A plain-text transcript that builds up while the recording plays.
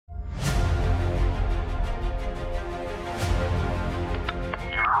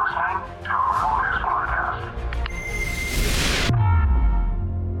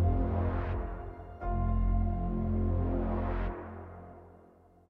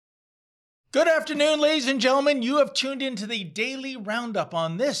Good afternoon, ladies and gentlemen. You have tuned into the Daily Roundup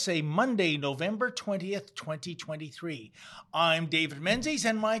on this, a Monday, November 20th, 2023. I'm David Menzies,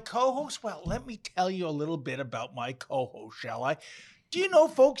 and my co-host, well, let me tell you a little bit about my co-host, shall I? Do you know,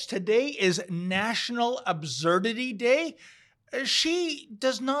 folks, today is National Absurdity Day? She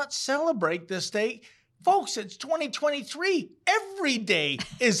does not celebrate this day. Folks, it's 2023. Every day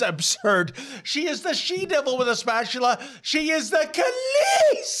is absurd. She is the she-devil with a spatula. She is the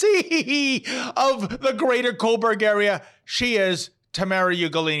Khaleesi of the greater Coburg area. She is Tamara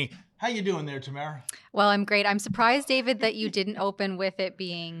Ugolini. How you doing there, Tamara? Well, I'm great. I'm surprised, David, that you didn't open with it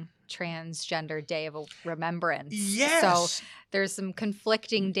being Transgender Day of Remembrance. Yes. So there's some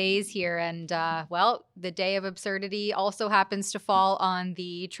conflicting days here. And, the Day of Absurdity also happens to fall on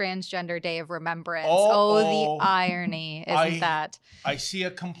the Transgender Day of Remembrance. Oh, the irony, isn't that? I see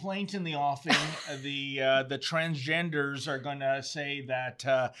a complaint in the offing. The transgenders are going to say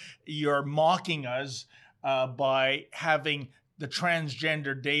that you're mocking us by having the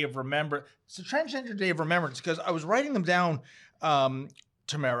Transgender Day of Remembrance. It's the Transgender Day of Remembrance because I was writing them down,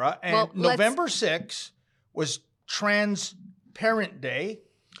 Tamara, and November 6th was Transparent Day,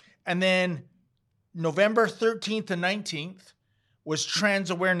 and then November 13th and 19th was Trans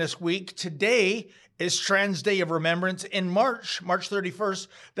Awareness Week. Today is Trans Day of Remembrance. In March 31st,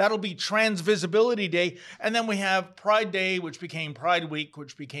 that'll be Trans Visibility Day, and then we have Pride Day, which became Pride Week,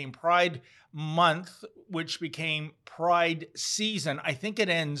 which became Pride Month, which became Pride Season. I think it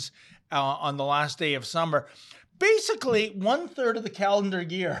ends on the last day of summer. Basically, 1/3 of the calendar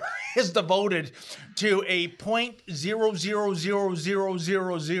year is devoted to a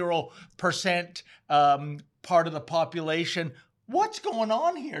 0.00000% part of the population. What's going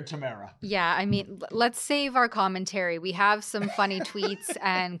on here, Tamara? Yeah, I mean, let's save our commentary. We have some funny tweets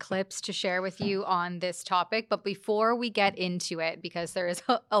and clips to share with you on this topic. But before we get into it, because there is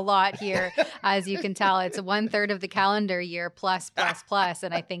a lot here, as you can tell, it's 1/3 of the calendar year plus.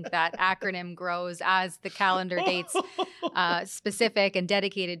 And I think that acronym grows as the calendar dates specific and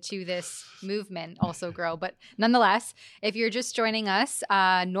dedicated to this movement also grow. But nonetheless, if you're just joining us,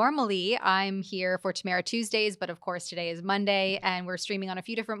 normally I'm here for Tamara Tuesdays, but of course today is Monday. And we're streaming on a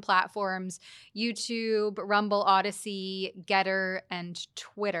few different platforms: YouTube, Rumble, Odyssey, Getter, and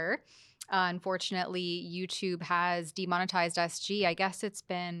Twitter. Unfortunately, YouTube has demonetized us. I guess it's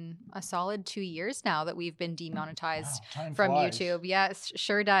been a solid 2 years now that we've been demonetized from YouTube. Yes,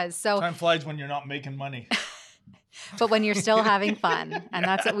 sure does. So time flies when you're not making money. But when you're still having fun, and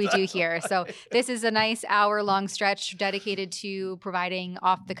that's what we do here. So this is a nice hour-long stretch dedicated to providing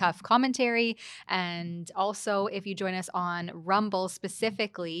off-the-cuff commentary. And also, if you join us on Rumble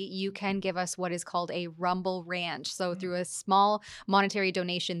specifically, you can give us what is called a Rumble rant. So through a small monetary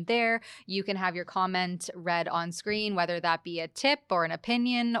donation there, you can have your comment read on screen, whether that be a tip or an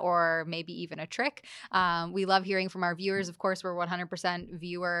opinion or maybe even a trick. We love hearing from our viewers. Of course, we're 100%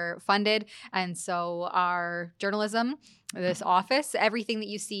 viewer funded. And so our journalism, this office, everything that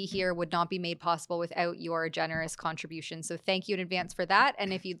you see here would not be made possible without your generous contribution. So thank you in advance for that.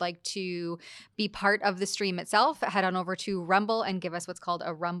 And if you'd like to be part of the stream itself, head on over to Rumble and give us what's called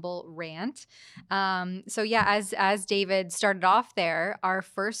a Rumble rant. As David started off there, our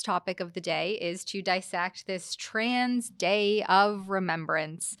first topic of the day is to dissect this Trans Day of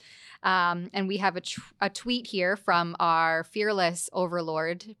Remembrance. And we have a tweet here from our fearless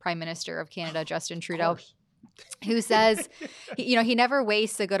overlord, Prime Minister of Canada, Justin Trudeau, who says, he never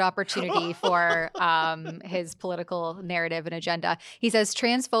wastes a good opportunity for his political narrative and agenda. He says,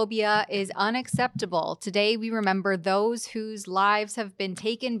 transphobia is unacceptable. Today, we remember those whose lives have been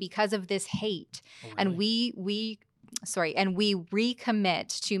taken because of this hate. Oh, really? And we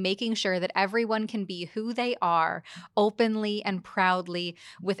recommit to making sure that everyone can be who they are openly and proudly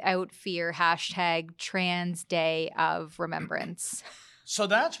without fear. # Trans Day of Remembrance. So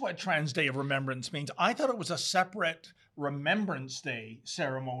that's what Trans Day of Remembrance means. I thought it was a separate Remembrance Day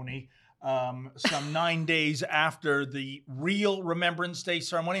ceremony, some 9 days after the real Remembrance Day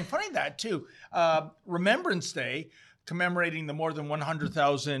ceremony. And funny that too, Remembrance Day, commemorating the more than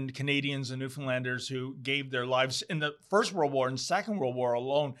 100,000 Canadians and Newfoundlanders who gave their lives in the First World War and Second World War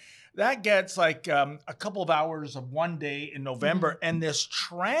alone. That gets like a couple of hours of one day in November. Mm-hmm. And this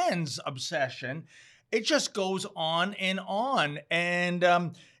trans obsession, it just goes on and on. And,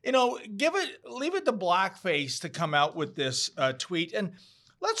 leave it to Blackface to come out with this tweet. And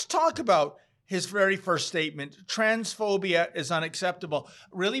let's talk about his very first statement. Transphobia is unacceptable.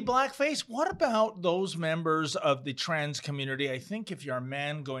 Really, Blackface? What about those members of the trans community? I think if you're a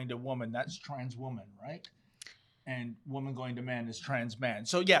man going to woman, that's trans woman, right? and woman going to man is trans man.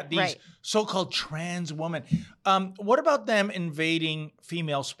 So yeah, these Right. so-called trans women. What about them invading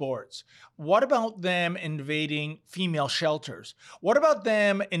female sports? What about them invading female shelters? What about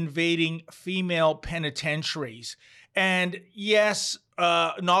them invading female penitentiaries? And yes,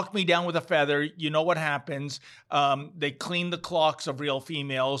 knock me down with a feather. You know what happens. They clean the clocks of real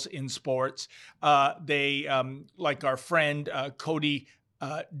females in sports. They, like our friend Cody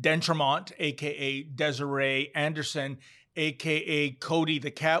Dentremont, a.k.a. Desiree Anderson, a.k.a. Cody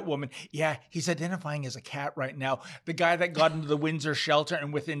the Catwoman. Yeah, he's identifying as a cat right now. The guy that got into the Windsor shelter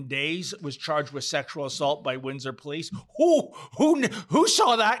and within days was charged with sexual assault by Windsor police. Who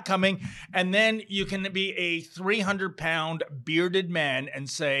saw that coming? And then you can be a 300-pound bearded man and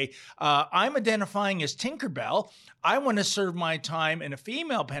say, I'm identifying as Tinkerbell. I want to serve my time in a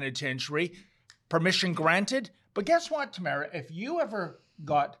female penitentiary. Permission granted. But guess what, Tamara? If you ever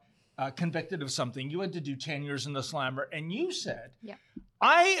got convicted of something, you had to do 10 years in the slammer, and you said, Yeah.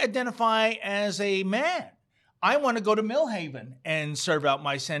 I identify as a man. I want to go to Millhaven and serve out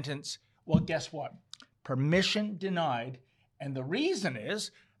my sentence. Well, guess what? Permission denied. And the reason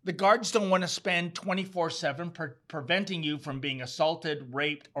is the guards don't want to spend 24/7 preventing you from being assaulted,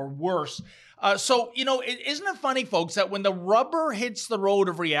 raped, or worse. So, isn't it funny, folks, that when the rubber hits the road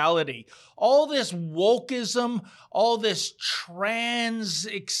of reality, all this wokeism, all this trans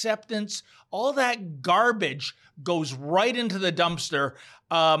acceptance, all that garbage goes right into the dumpster.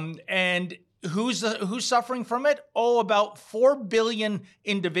 And who's suffering from it? Oh, about 4 billion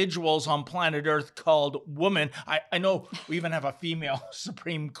individuals on planet Earth called women. I know we even have a female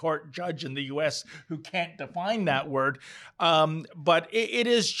Supreme Court judge in the U.S. who can't define that word. But it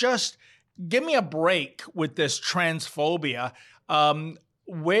is just, give me a break with this transphobia. And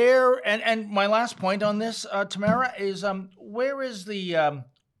my last point on this, Tamara, is where is the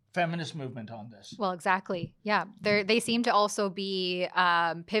feminist movement on this? Well, exactly. Yeah. They seem to also be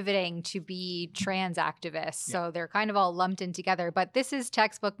pivoting to be trans activists. Yeah. So they're kind of all lumped in together. But this is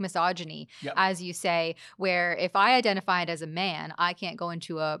textbook misogyny, Yep. as you say, where if I identified as a man, I can't go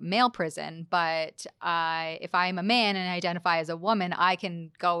into a male prison. But if I'm a man and identify as a woman, I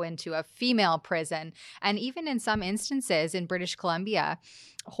can go into a female prison. And even in some instances in British Columbia,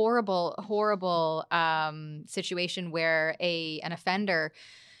 horrible situation where an offender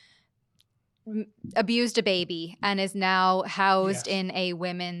abused a baby and is now housed Yes. in a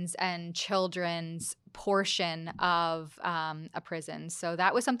women's and children's portion of a prison. So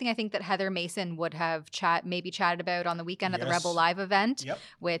that was something I think that Heather Mason would have chatted about on the weekend at the Yes. Rebel Live event, Yep.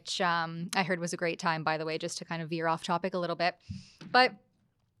 which I heard was a great time, by the way, just to kind of veer off topic a little bit. But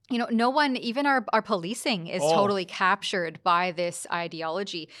no one, even our policing is totally captured by this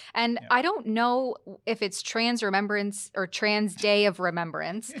ideology. And Yeah. I don't know if it's Trans Remembrance or Trans Day of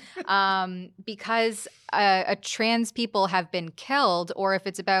Remembrance because trans people have been killed, or if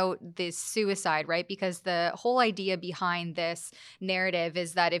it's about this suicide, right? Because the whole idea behind this narrative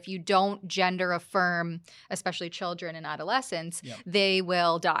is that if you don't gender affirm, especially children and adolescents, Yeah. they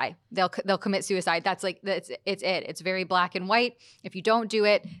will die. They'll commit suicide. It's very black and white. If you don't do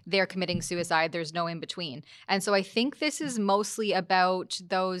it, they're committing suicide. There's no in between. And so I think this is mostly about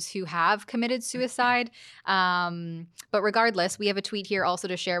those who have committed suicide. But regardless, we have a tweet here also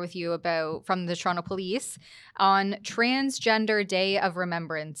to share with you from the Toronto Police. On Transgender Day of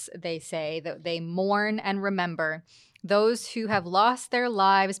Remembrance, they say that they mourn and remember those who have lost their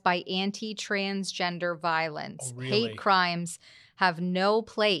lives by anti-transgender violence. Oh, really? Hate crimes have no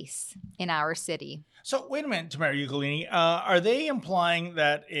place in our city. So wait a minute, Tamara Ugolini. Are they implying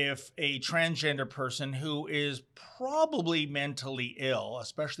that if a transgender person who is probably mentally ill,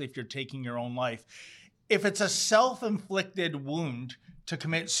 especially if you're taking your own life, if it's a self-inflicted wound to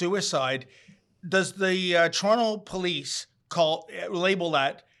commit suicide, does the Toronto Police label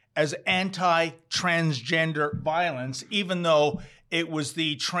that as anti-transgender violence, even though it was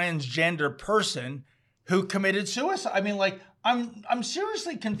the transgender person who committed suicide? I mean, I'm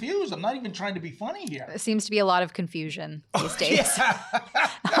seriously confused. I'm not even trying to be funny here. There seems to be a lot of confusion these days Yeah.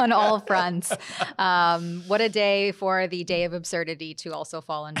 on all fronts. What a day for the Day of Absurdity to also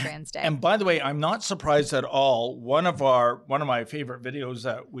fall on Trans Day. And by the way, I'm not surprised at all. One of my favorite videos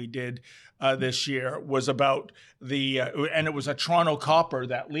that we did this year was about and it was a Toronto copper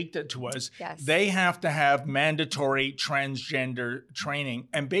that leaked it to us. Yes. They have to have mandatory transgender training.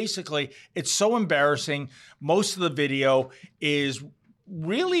 And basically, it's so embarrassing. Most of the video is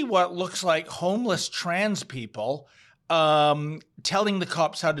really what looks like homeless trans people telling the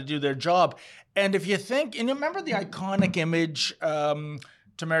cops how to do their job. And if you think, and remember the iconic image,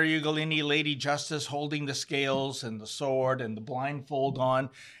 Tamara Ugolini, Lady Justice holding the scales and the sword and the blindfold on,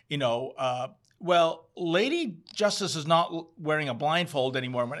 Well, Lady Justice is not wearing a blindfold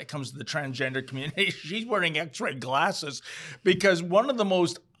anymore when it comes to the transgender community. She's wearing X-ray glasses because one of the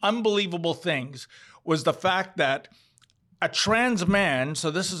most unbelievable things was the fact that a trans man,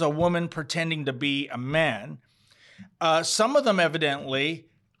 so this is a woman pretending to be a man, some of them evidently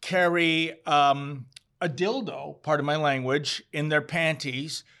carry a dildo, pardon my language, in their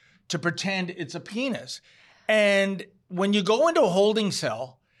panties to pretend it's a penis. And when you go into a holding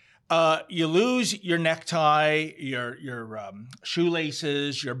cell, you lose your necktie, your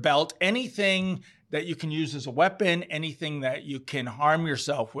shoelaces, your belt, anything that you can use as a weapon, anything that you can harm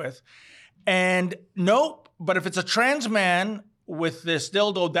yourself with. And nope, but if it's a trans man with this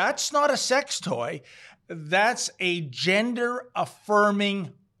dildo, that's not a sex toy. That's a gender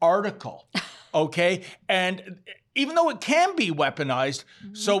affirming article. Okay. And even though it can be weaponized,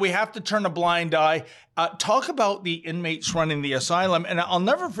 so we have to turn a blind eye. Talk about the inmates running the asylum. And I'll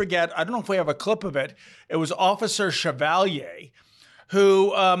never forget, I don't know if we have a clip of it. It was Officer Chevalier,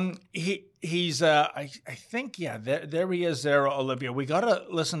 who he's I think, yeah, there he is there, Olivia. We got to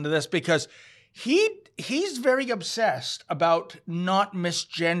listen to this because he's very obsessed about not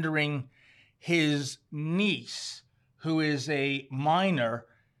misgendering his niece, who is a minor.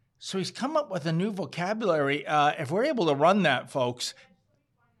 So he's come up with a new vocabulary. If we're able to run that, folks,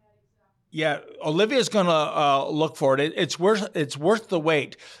 yeah, Olivia's going to look for it. It's worth the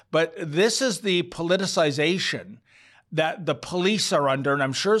wait. But this is the politicization that the police are under, and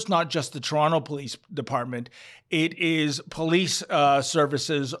I'm sure it's not just the Toronto Police Department. It is police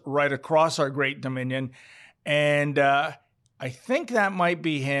services right across our great Dominion, and I think that might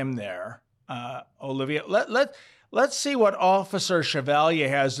be him there, Olivia. Let's see what Officer Chevalier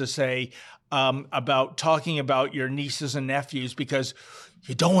has to say about talking about your nieces and nephews, because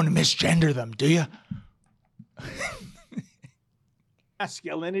you don't want to misgender them, do you?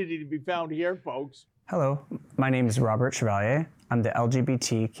 Masculinity to be found here, folks. Hello, my name is Robert Chevalier. I'm the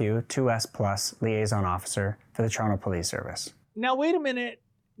LGBTQ 2S+ liaison officer for the Toronto Police Service. Now, wait a minute.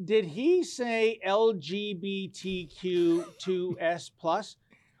 Did he say LGBTQ 2S+?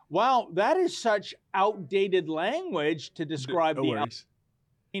 Wow, that is such outdated language to describe the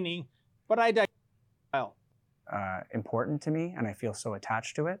meaning, but I digress. Important to me, and I feel so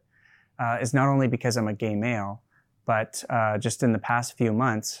attached to it, is not only because I'm a gay male, but just in the past few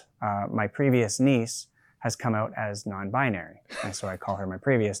months, my previous niece has come out as non-binary. And so I call her my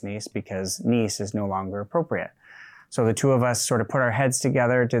previous niece because niece is no longer appropriate. So the two of us sort of put our heads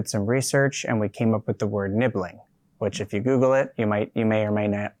together, did some research, and we came up with the word nibbling, which if you Google it, you may or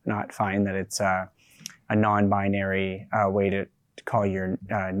may not find that it's a non-binary way to call your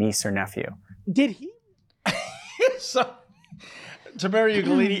niece or nephew. Did he? So, Tamara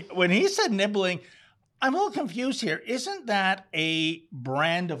Ugolini, when he said nibbling, I'm a little confused here. Isn't that a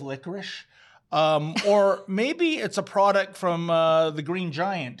brand of licorice? Or maybe it's a product from the Green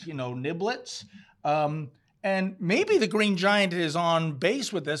Giant, Niblets. And maybe the Green Giant is on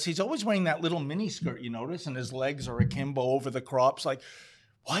base with this. He's always wearing that little mini skirt, you notice, and his legs are akimbo over the crops. Like,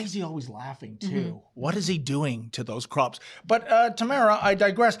 why is he always laughing too? Mm-hmm. What is he doing to those crops? But Tamara, I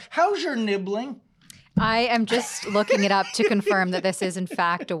digress. How's your nibbling? I am just looking it up to confirm that this is in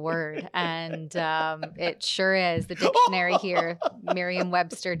fact a word, and it sure is. The dictionary here,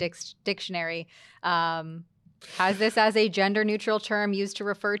 Merriam-Webster Dictionary, has this as a gender-neutral term used to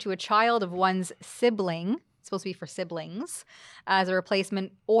refer to a child of one's sibling, it's supposed to be for siblings, as a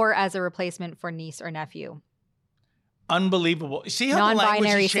replacement for niece or nephew. Unbelievable. See how the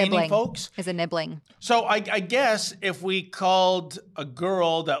language is changing, folks? Is a nibbling. So I guess if we called a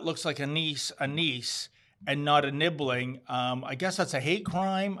girl that looks like a niece and not a nibbling, I guess that's a hate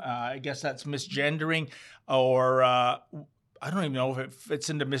crime. I guess that's misgendering, or I don't even know if it fits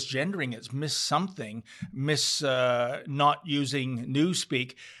into misgendering. It's something, not using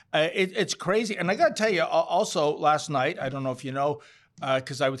newspeak. It's crazy. And I got to tell you, also last night, I don't know if you know,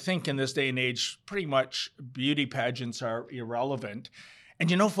 because I would think in this day and age, pretty much beauty pageants are irrelevant. And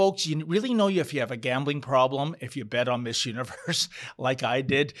folks, you really know if you have a gambling problem if you bet on Miss Universe like I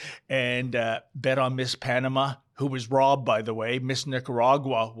did, and bet on Miss Panama, who was robbed, by the way. Miss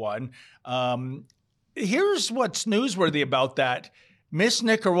Nicaragua won. Here's what's newsworthy about that. Miss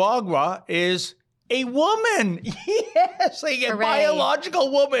Nicaragua is a woman. Yes, a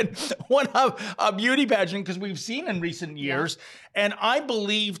biological woman won a beauty pageant, because we've seen in recent years. Yeah. And I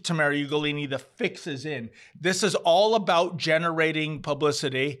believe, Tamara Ugolini, the fix is in. This is all about generating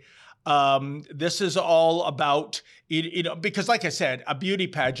publicity. This is all about, because like I said, a beauty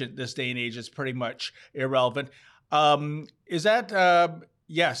pageant this day and age is pretty much irrelevant. Is that,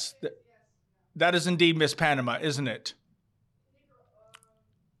 yes, that is indeed Miss Panama, isn't it?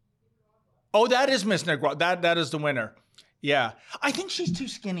 Oh, that is Miss Negro. That is the winner. Yeah. I think she's too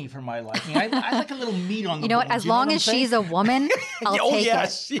skinny for my liking. I like a little meat on the You know what? bones. As long as she's a woman, I'll take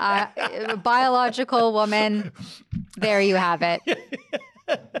it. Yeah. A biological woman. There you have it.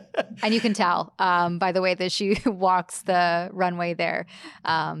 And you can tell by the way that she walks the runway there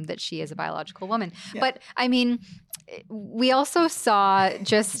that she is a biological woman. Yeah. But I mean, we also saw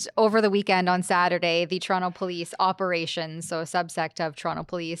just over the weekend on Saturday, the Toronto Police Operations, so a subsect of Toronto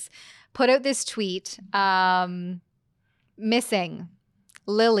Police, put out this tweet missing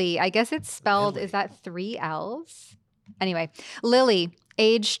Lily. I guess it's spelled, Lily. Is that 3 L's? Anyway, Lily,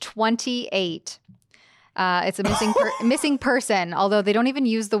 age 28. It's a missing person, although they don't even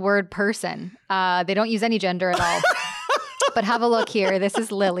use the word person. They don't use any gender at all. But have a look here. This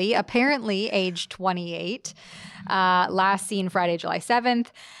is Lily, apparently age 28. Last seen Friday, July 7th.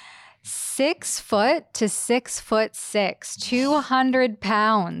 6 foot to 6'6", 200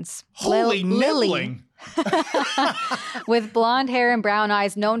 pounds. Holy nibbling. With blonde hair and brown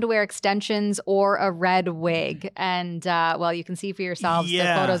eyes, known to wear extensions or a red wig. And, well, you can see for yourselves the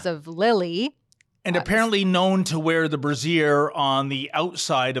photos of Lily. And apparently known to wear the brassiere on the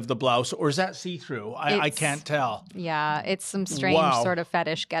outside of the blouse. Or is that see-through? I can't tell. Yeah, it's some strange sort of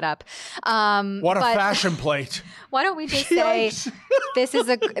fetish getup. What a fashion plate. Why don't we just say this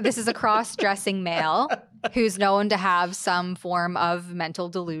is a cross-dressing male who's known to have some form of mental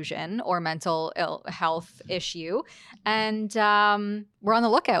delusion or mental health issue. And we're on the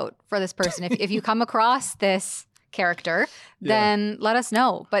lookout for this person. If you come across this character, then let us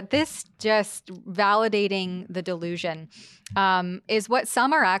know. But this just validating the delusion is what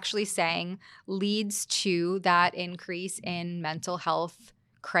some are actually saying leads to that increase in mental health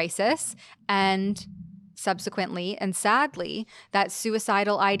crisis and subsequently and sadly that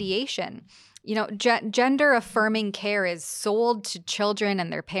suicidal ideation. You know, gender affirming care is sold to children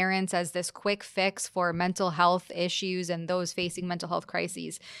and their parents as this quick fix for mental health issues and those facing mental health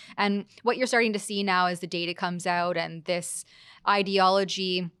crises. And what you're starting to see now as the data comes out and this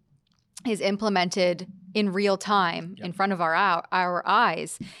ideology is implemented in real time in front of our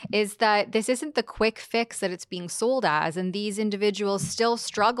eyes is that this isn't the quick fix that it's being sold as. And these individuals still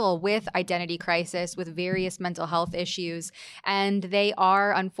struggle with identity crisis, with various mental health issues. And they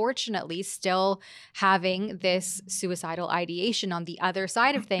are unfortunately still having this suicidal ideation on the other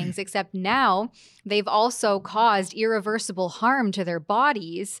side of things, except now they've also caused irreversible harm to their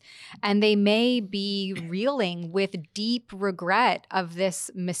bodies. And they may be reeling with deep regret of this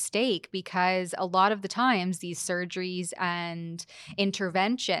mistake because a lot of the times these surgeries and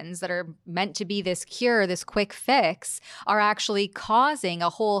interventions that are meant to be this cure, this quick fix, are actually causing a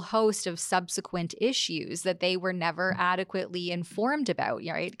whole host of subsequent issues that they were never adequately informed about.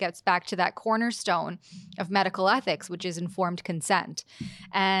 Right? It gets back to that cornerstone of medical ethics, which is informed consent.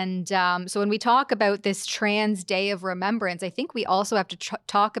 And so when we talk about this Trans Day of Remembrance, I think we also have to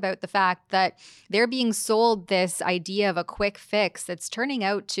talk about the fact that they're being sold this idea of a quick fix that's turning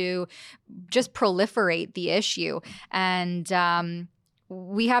out to just proliferate the issue. And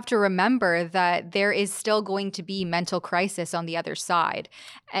we have to remember that there is still going to be mental crisis on the other side.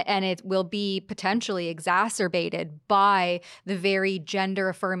 And it will be potentially exacerbated by the very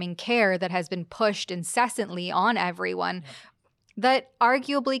gender-affirming care that has been pushed incessantly on everyone. That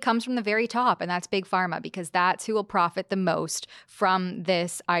arguably comes from the very top, and that's Big Pharma, because that's who will profit the most from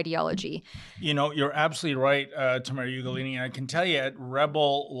this ideology. You know, you're absolutely right, Tamara Ugolini. I can tell you at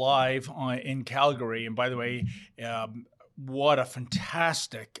Rebel Live in Calgary, and by the way, what a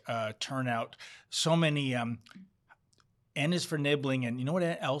fantastic turnout. So many N is for nibbling, and you know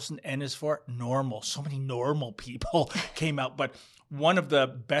what else N is for? Normal. So many normal people came out, but one of the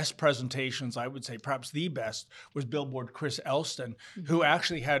best presentations, I would say perhaps the best, was Billboard Chris Elston, who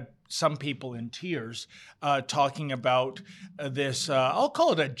actually had some people in tears talking about this, I'll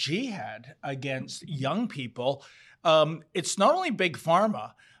call it a jihad against young people. It's not only Big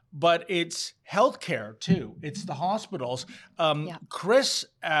Pharma, but it's healthcare too. It's the hospitals. Chris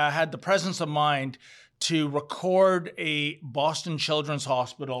had the presence of mind to record a Boston Children's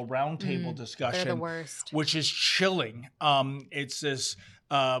Hospital roundtable discussion, they're the worst, which is chilling. It's this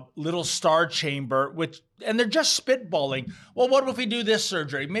little star chamber, and they're just spitballing. Well, what if we do this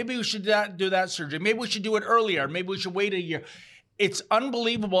surgery? Maybe we should do that surgery. Maybe we should do it earlier. Maybe we should wait a year. It's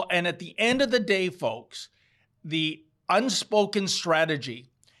unbelievable. And at the end of the day, folks, the unspoken strategy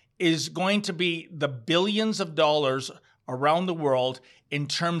is going to be the billions of dollars around the world in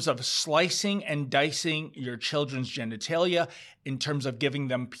terms of slicing and dicing your children's genitalia, in terms of giving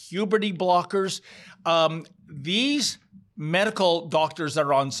them puberty blockers. These medical doctors that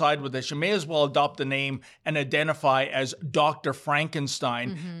are on side with this, you may as well adopt the name and identify as Dr.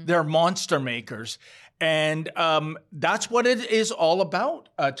 Frankenstein. They're monster makers. And that's what it is all about,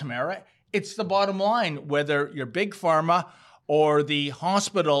 Tamara. It's the bottom line, whether you're big pharma or the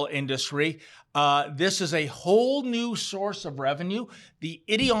hospital industry. This is a whole new source of revenue. The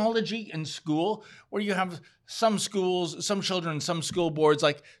ideology in school, where you have some schools, some children, some school boards,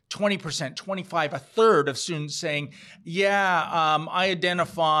 like 20%, 25, a third of students saying, I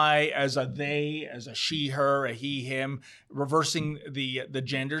identify as a they, as a she, her, a he, him, reversing the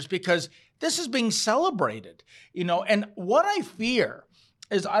genders, because this is being celebrated, And what I fear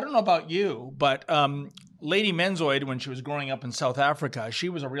is, I don't know about you, but Lady Menzoid, when she was growing up in South Africa, she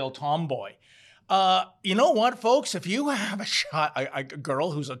was a real tomboy. You know what, folks? If you have a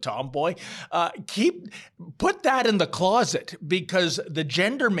girl who's a tomboy, put that in the closet, because the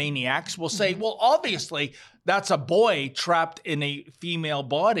gender maniacs will say, well, obviously that's a boy trapped in a female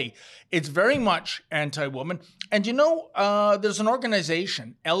body. It's very much anti-woman. And there's an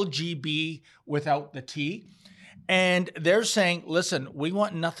organization, LGB without the T, and they're saying, listen, we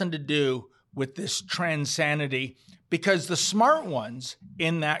want nothing to do with this transanity, because the smart ones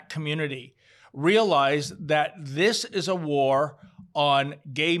in that community realize that this is a war on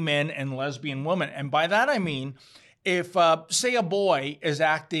gay men and lesbian women. And by that I mean, if, say, a boy is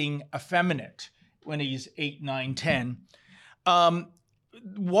acting effeminate when he's 8, 9, 10,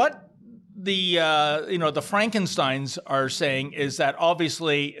 what the Frankensteins are saying is that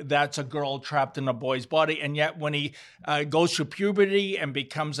obviously that's a girl trapped in a boy's body. And yet when he goes through puberty and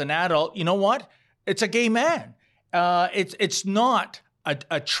becomes an adult, you know what? It's a gay man. It's not a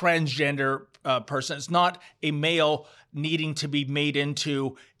transgender person. It's not a male needing to be made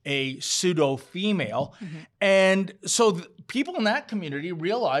into a pseudo female. And so people in that community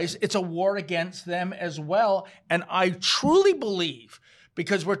realize it's a war against them as well. And I truly believe,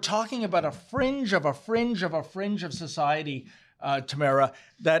 because we're talking about a fringe of a fringe of a fringe of society, Tamara,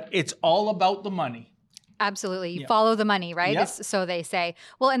 that it's all about the money. Absolutely. You follow the money, right? Yeah. So they say.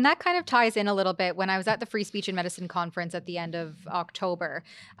 Well, and that kind of ties in a little bit. When I was at the Free Speech and Medicine Conference at the end of October,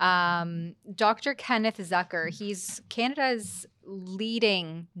 Dr. Kenneth Zucker, he's Canada's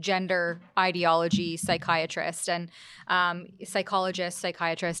leading gender ideology psychiatrist and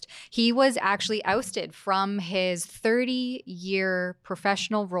psychiatrist. He was actually ousted from his 30-year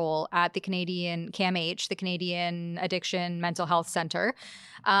professional role at the Canadian CAMH, the Canadian Addiction Mental Health Center,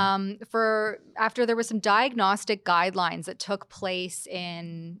 after there was some diagnostic guidelines that took place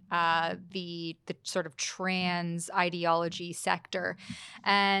in the sort of trans ideology sector.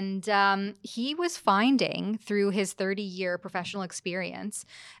 And he was finding through his 30-year professional experience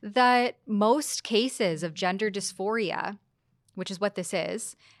that most cases of gender dysphoria, which is what this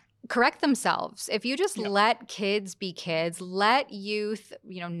is, correct themselves. If you just let kids be kids, let youth,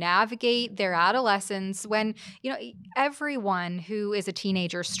 navigate their adolescence, when, everyone who is a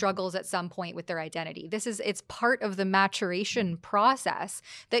teenager struggles at some point with their identity. It's part of the maturation process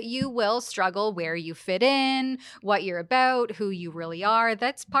that you will struggle where you fit in, what you're about, who you really are.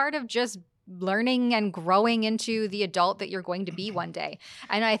 That's part of just learning and growing into the adult that you're going to be one day.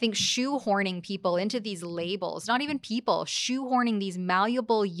 And I think shoehorning people into these labels, not even people, shoehorning these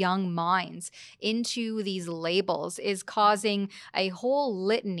malleable young minds into these labels is causing a whole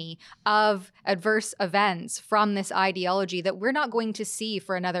litany of adverse events from this ideology that we're not going to see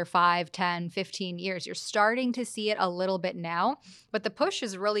for another 5, 10, 15 years. You're starting to see it a little bit now, but the push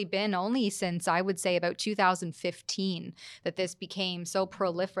has really been only since, I would say, about 2015 that this became so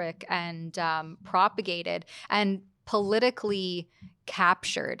prolific and propagated and politically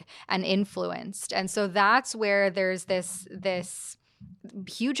captured and influenced. And so that's where there's this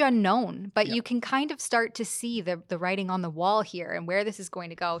huge unknown, but you can kind of start to see the writing on the wall here and where this is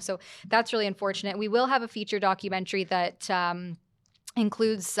going to go. So that's really unfortunate. We will have a feature documentary that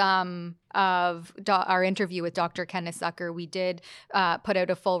includes some of our interview with Dr. Kenneth Zucker. We did put out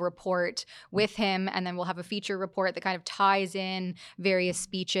a full report with him, and then we'll have a feature report that kind of ties in various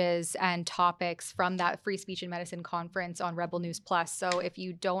speeches and topics from that Free Speech and Medicine conference on Rebel News Plus. So if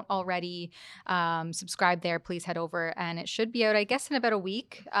you don't already subscribe there, please head over, and it should be out, I guess, in about a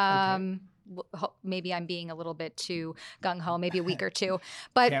week. Okay. Maybe I'm being a little bit too gung-ho, maybe a week or two.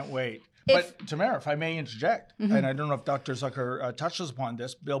 But can't wait. But Tamara, if I may interject, and I don't know if Dr. Zucker touches upon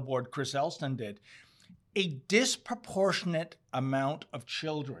this, Billboard Chris Elston did, a disproportionate amount of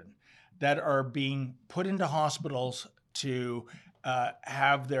children that are being put into hospitals to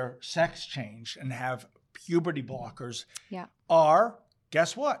have their sex changed and have puberty blockers Yeah. are,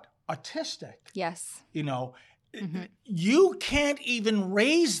 guess what? Autistic. Yes. You know, you can't even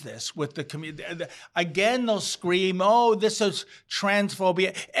raise this with the community. Again, they'll scream, oh, this is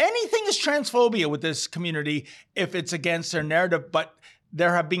transphobia. Anything is transphobia with this community if it's against their narrative. But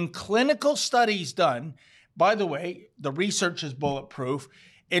there have been clinical studies done. By the way, the research is bulletproof,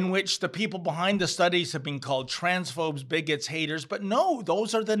 in which the people behind the studies have been called transphobes, bigots, haters. But no,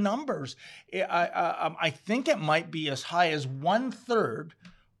 those are the numbers. I think it might be as high as 1/3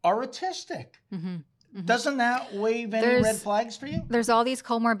 are autistic. Doesn't that wave any red flags for you? There's all these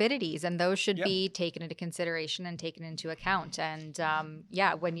comorbidities, and those should be taken into consideration and taken into account. And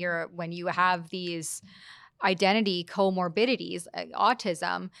when you have these identity comorbidities,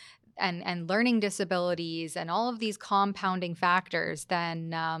 autism, and learning disabilities and all of these compounding factors,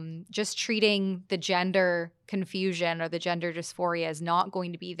 then just treating the gender confusion or the gender dysphoria is not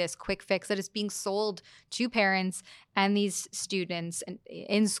going to be this quick fix that is being sold to parents and these students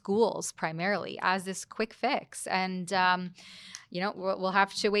in schools primarily as this quick fix. And, we'll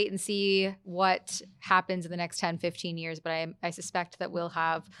have to wait and see what happens in the next 10, 15 years. But I suspect that we'll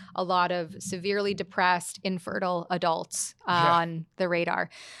have a lot of severely depressed, infertile adults on the radar.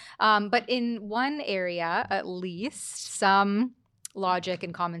 But in one area, at least, some logic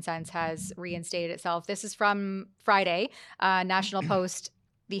and common sense has reinstated itself. This is from Friday, National Post.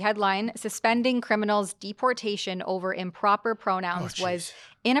 The headline, suspending criminals' deportation over improper pronouns was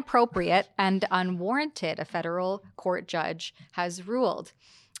inappropriate and unwarranted, a federal court judge has ruled.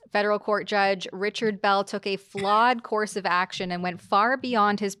 Federal court judge Richard Bell took a flawed course of action and went far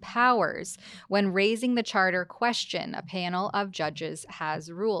beyond his powers when raising the charter question, a panel of judges has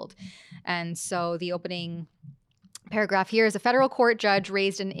ruled. And so the opening paragraph here is a federal court judge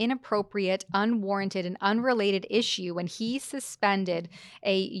raised an inappropriate, unwarranted, and unrelated issue when he suspended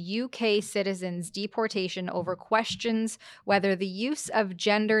a UK citizen's deportation over questions whether the use of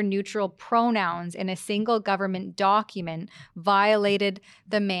gender-neutral pronouns in a single government document violated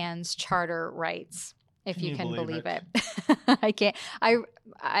the man's charter rights. If you can believe it. I can't.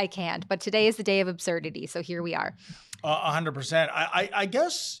 I can't. But today is the day of absurdity, so here we are. 100%. I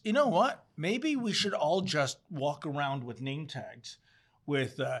guess, you know what? Maybe we should all just walk around with name tags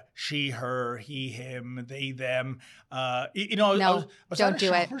with she, her, he, him, they, them. I was don't at a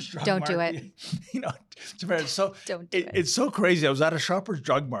do it. Shoppers Drug Don't Mart. do it. It's so crazy. I was at a Shoppers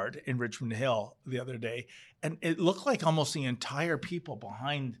Drug Mart in Richmond Hill the other day, and it looked like almost the entire people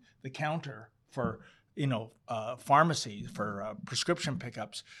behind the counter for pharmacy for prescription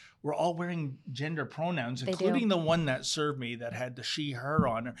pickups were all wearing gender pronouns, including the one that served me that had the she, her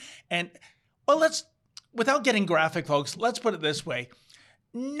on her. And without getting graphic, folks, let's put it this way.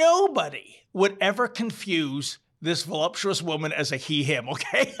 Nobody would ever confuse this voluptuous woman as a he, him,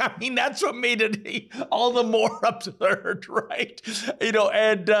 okay? I mean, that's what made it all the more absurd, right?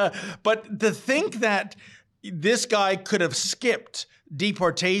 But to think that this guy could have skipped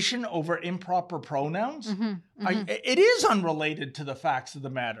deportation over improper pronouns, it is unrelated to the facts of the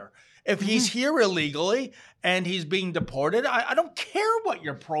matter. If he's here illegally and he's being deported, I don't care what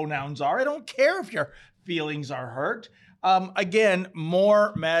your pronouns are. I don't care if your feelings are hurt. Again,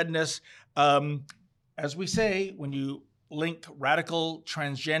 more madness. As we say, when you link radical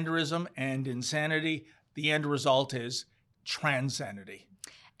transgenderism and insanity, the end result is transanity.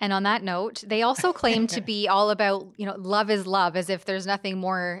 And on that note, they also claim to be all about, love is love, as if there's nothing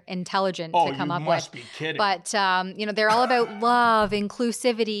more intelligent to come up with. Oh, you must be kidding. But, they're all about love,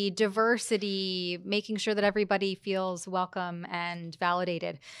 inclusivity, diversity, making sure that everybody feels welcome and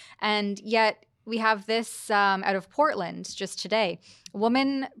validated. And yet we have this out of Portland just today. A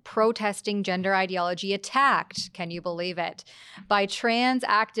woman protesting gender ideology attacked, can you believe it, by trans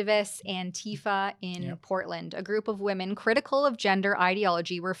activists Antifa in Portland. A group of women critical of gender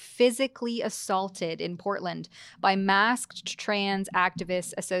ideology were physically assaulted in Portland by masked trans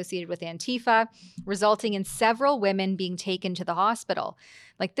activists associated with Antifa, resulting in several women being taken to the hospital.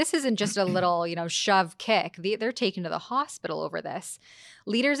 Like, this isn't just a little, shove kick. They're taken to the hospital over this.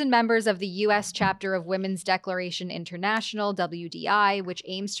 Leaders and members of the U.S. chapter of Women's Declaration International, WDI, which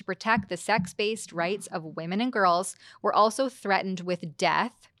aims to protect the sex-based rights of women and girls, were also threatened with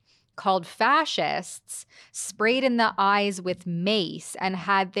death, called fascists, sprayed in the eyes with mace, and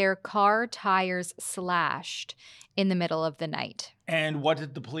had their car tires slashed in the middle of the night. And what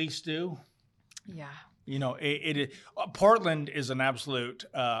did the police do? Yeah. Portland is an absolute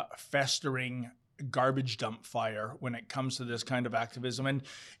festering garbage dump fire when it comes to this kind of activism. And,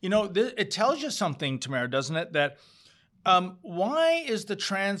 it tells you something, Tamara, doesn't it? That why is the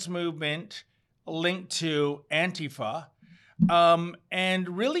trans movement linked to Antifa?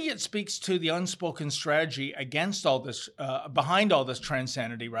 And really it speaks to the unspoken strategy against all this, behind all this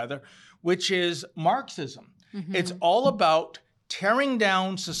transanity rather, which is Marxism. Mm-hmm. It's all about tearing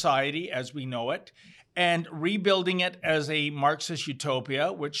down society as we know it and rebuilding it as a Marxist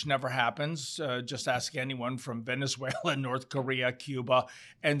utopia, which never happens. Just ask anyone from Venezuela, North Korea, Cuba,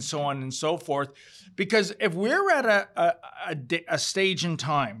 and so on and so forth. Because if we're at a stage in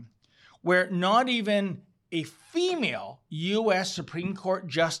time where not even a female U.S. Supreme Court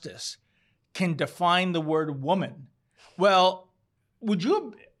justice can define the word woman, well, would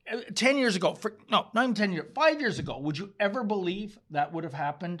you 10 years ago, not even 10 years, 5 years ago, would you ever believe that would have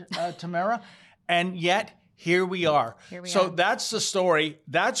happened, Tamara? And yet, here we are. That's the story.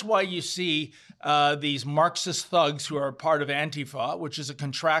 That's why you see these Marxist thugs who are part of Antifa, which is a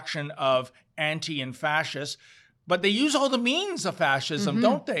contraction of anti and fascist. But they use all the means of fascism,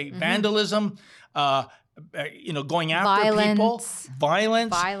 don't they? Mm-hmm. Vandalism, going after people.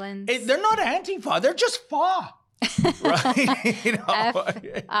 Violence. They're not Antifa. They're just FA. Right?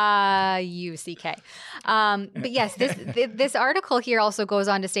 F-U-C-K. But yes, this article here also goes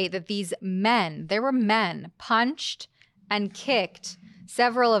on to state that there were men punched and kicked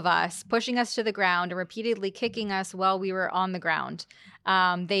several of us, pushing us to the ground and repeatedly kicking us while we were on the ground.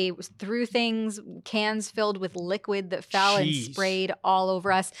 They threw things, cans filled with liquid that fell and sprayed all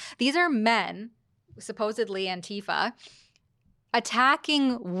over us. These are men, supposedly Antifa,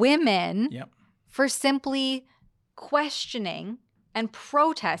 attacking women for simply questioning and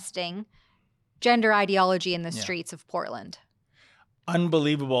protesting gender ideology in the streets of Portland.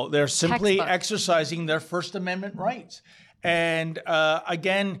 Unbelievable. They're simply exercising their First Amendment rights. And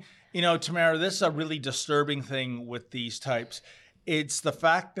again, Tamara, this is a really disturbing thing with these types. It's the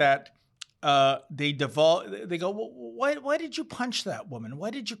fact that they go, well, why did you punch that woman?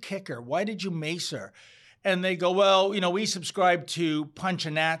 Why did you kick her? Why did you mace her? And they go, well, we subscribe to punch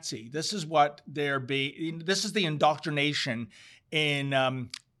a Nazi. This is what this is the indoctrination in,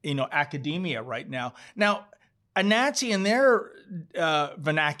 academia right now. Now, a Nazi in their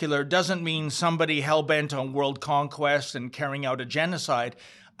vernacular doesn't mean somebody hell-bent on world conquest and carrying out a genocide.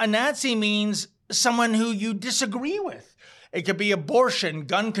 A Nazi means someone who you disagree with. It could be abortion,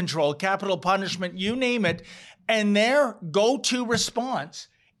 gun control, capital punishment, you name it. And their go-to response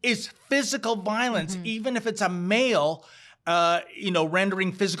is physical violence, even if it's a male,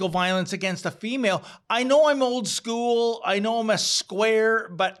 rendering physical violence against a female. I know I'm old school. I know I'm a square,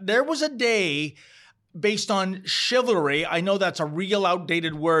 but there was a day based on chivalry. I know that's a real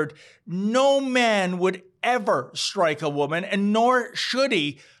outdated word. No man would ever strike a woman, and nor should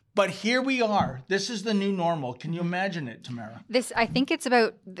he. But here we are. This is the new normal. Can you imagine it, Tamara? I think it's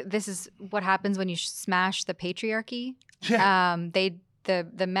about, this is what happens when you smash the patriarchy. Yeah.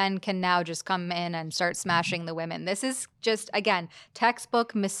 The men can now just come in and start smashing the women. This is just, again,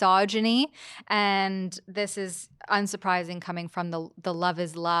 textbook misogyny. And this is unsurprising coming from the love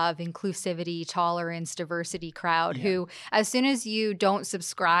is love, inclusivity, tolerance, diversity crowd who, as soon as you don't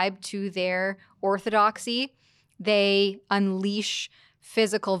subscribe to their orthodoxy, they unleash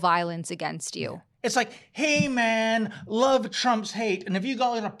physical violence against you. Yeah. It's like, hey, man, love trumps hate. And if you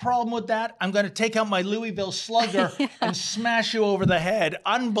got a problem with that, I'm going to take out my Louisville Slugger and smash you over the head.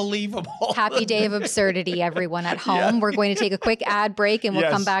 Unbelievable. Happy day of absurdity, everyone at home. Yeah. We're going to take a quick ad break and we'll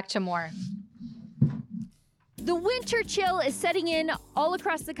come back to more. The winter chill is setting in all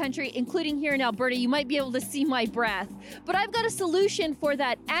across the country, including here in Alberta. You might be able to see my breath. But I've got a solution for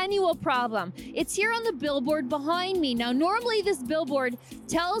that annual problem. It's here on the billboard behind me. Now, normally this billboard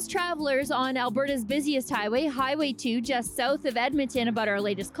tells travelers on Alberta's busiest highway, Highway 2, just south of Edmonton, about our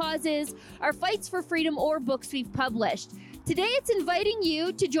latest causes, our fights for freedom, or books we've published. Today, it's inviting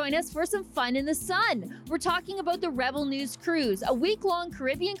you to join us for some fun in the sun. We're talking about the Rebel News Cruise, a week-long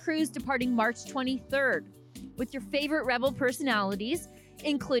Caribbean cruise departing March 23rd. With your favorite Rebel personalities,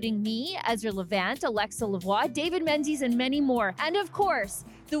 including me, Ezra Levant, Alexa Lavoie, David Menzies, and many more. And of course,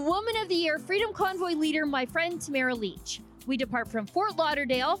 the Woman of the Year Freedom Convoy leader, my friend Tamara Leach. We depart from Fort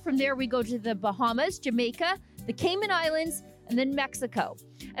Lauderdale. From there, we go to the Bahamas, Jamaica, the Cayman Islands, and then Mexico.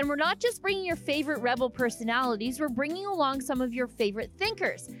 And we're not just bringing your favorite Rebel personalities, we're bringing along some of your favorite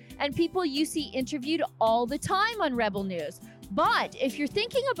thinkers and people you see interviewed all the time on Rebel News. But if you're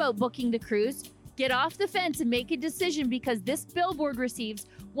thinking about booking the cruise, get off the fence and make a decision, because this billboard receives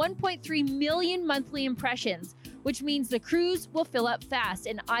 1.3 million monthly impressions, which means the cruise will fill up fast,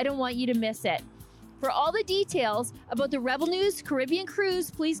 and I don't want you to miss it. For all the details about the Rebel News Caribbean Cruise,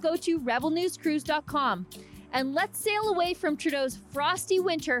 please go to rebelnewscruise.com. And let's sail away from Trudeau's frosty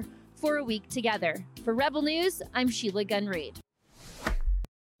winter for a week together. For Rebel News, I'm Sheila Gunn Reid.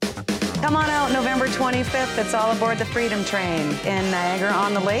 Come on out November 25th. It's all aboard the Freedom Train in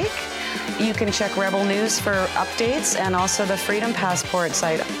Niagara-on-the-Lake. You can check Rebel News for updates and also the Freedom Passport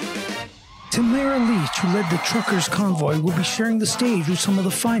site. Tamara Leach, who led the Truckers Convoy, will be sharing the stage with some of the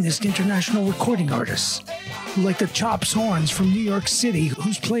finest international recording artists, like the Chops Horns from New York City,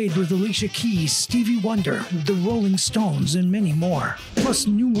 who's played with Alicia Keys, Stevie Wonder, the Rolling Stones, and many more. Plus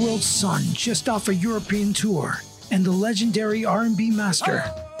New World Sun, just off a European tour, and the legendary R&B master,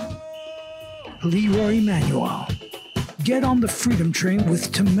 Leroy Emanuel. Get on the Freedom Train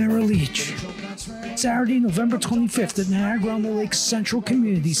with Tamara Leach. Saturday, November 25th at Niagara-on-the-Lake Central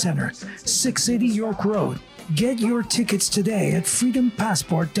Community Center, 680 York Road. Get your tickets today at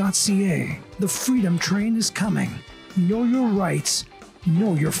freedompassport.ca. The Freedom Train is coming. Know your rights.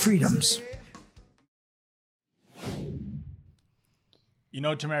 Know your freedoms. You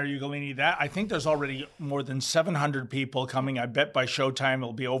know, Tamara Ugolini, that I think there's already more than 700 people coming. I bet by showtime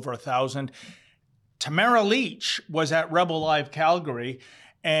it'll be over 1,000. Tamara Leach was at Rebel Live Calgary.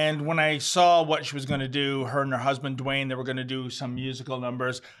 And when I saw what she was going to do, her and her husband, Dwayne, they were going to do some musical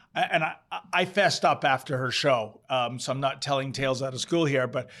numbers. And I fessed up after her show. So I'm not telling tales out of school here,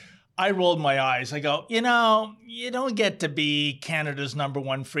 but I rolled my eyes. I go, you know, you don't get to be Canada's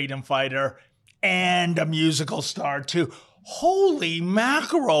 #1 freedom fighter and a musical star too. Holy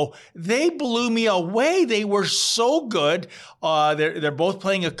mackerel, they blew me away. They were so good. They're both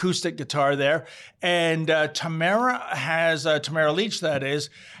playing acoustic guitar there. And Tamara Leach, that is,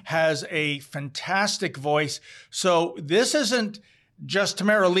 has a fantastic voice. So this isn't just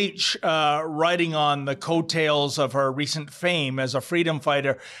Tamara Leach riding on the coattails of her recent fame as a freedom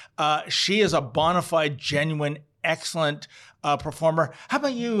fighter. She is a bona fide, genuine, excellent performer. How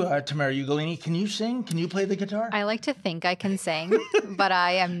about you, Tamara Ugolini? Can you sing? Can you play the guitar? I like to think I can sing, but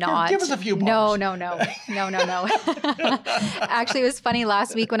I am not. Give us a few bars. No. Actually, it was funny.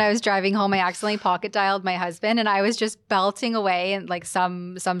 Last week when I was driving home, I accidentally pocket dialed my husband, and I was just belting away and like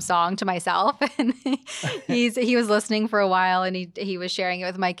some song to myself. And he was listening for a while, and he was sharing it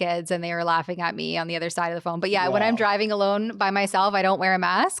with my kids, and they were laughing at me on the other side of the phone. But yeah, When I'm driving alone by myself, I don't wear a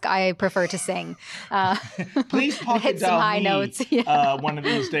mask. I prefer to sing. Please pocket dial high me notes. Yeah. one of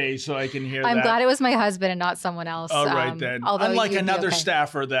these days so I can hear that. I'm glad it was my husband and not someone else. All right then. Unlike another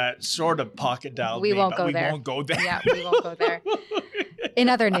staffer that sort of pocket dialed me, won't go there. We won't go there. Yeah, we won't go there. In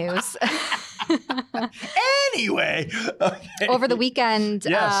other news. Anyway. Okay. Over the weekend,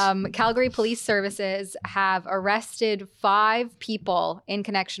 Yes. Calgary Police Services have arrested 5 people in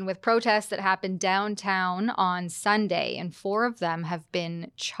connection with protests that happened downtown on Sunday, and 4 of them have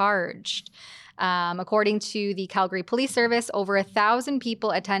been charged. According to the Calgary Police Service, over 1,000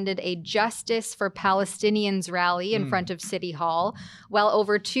 people attended a Justice for Palestinians rally in front of City Hall, while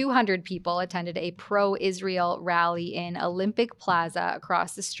over 200 people attended a pro-Israel rally in Olympic Plaza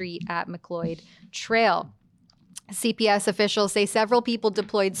across the street at McLeod Trail. CPS officials say several people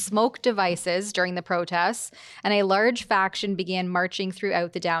deployed smoke devices during the protests, and a large faction began marching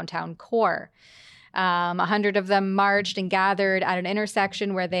throughout the downtown core. 100 of them marched and gathered at an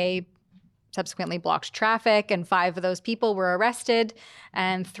intersection where they subsequently blocked traffic, and 5 of those people were arrested,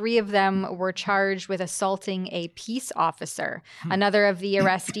 and 3 of them were charged with assaulting a peace officer. Another of the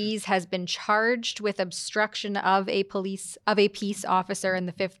arrestees has been charged with obstruction of a peace officer, and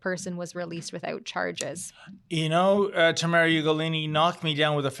the 5th person was released without charges. You know, Tamara Ugolini knocked me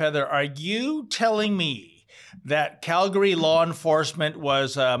down with a feather. Are you telling me that Calgary law enforcement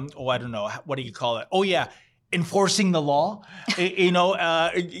was, I don't know, what do you call it? Oh, yeah. Enforcing the law,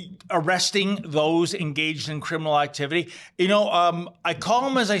 arresting those engaged in criminal activity. I call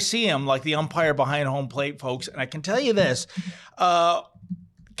them as I see them, like the umpire behind home plate, folks. And I can tell you this,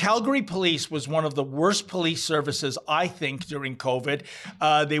 Calgary Police was one of the worst police services, I think, during COVID.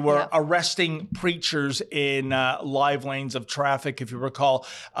 They were arresting preachers in live lanes of traffic. If you recall,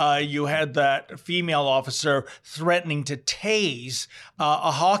 you had that female officer threatening to tase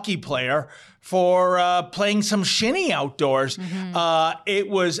a hockey player for playing some shinny outdoors. It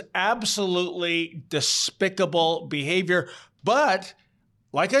was absolutely despicable behavior. But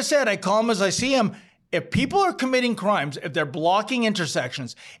like I said, I call them as I see them. If people are committing crimes, if they're blocking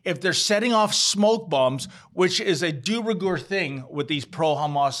intersections, if they're setting off smoke bombs, which is a de rigueur thing with these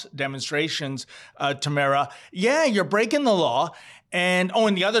pro-Hamas demonstrations, Tamara, you're breaking the law. And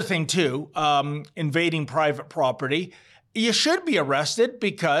the other thing too, invading private property, you should be arrested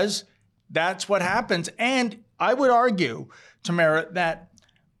because that's what happens. And I would argue, Tamara, that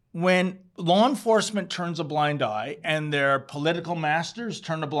when law enforcement turns a blind eye and their political masters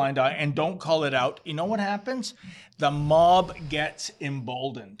turn a blind eye and don't call it out, you know what happens? The mob gets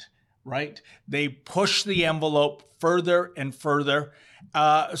emboldened, right? They push the envelope further and further.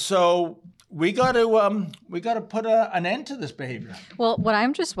 So we got to put an end to this behavior. Well, what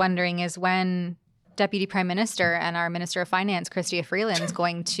I'm just wondering is when Deputy Prime Minister and our Minister of Finance, Chrystia Freeland, is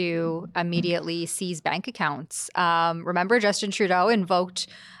going to immediately seize bank accounts. Remember, Justin Trudeau invoked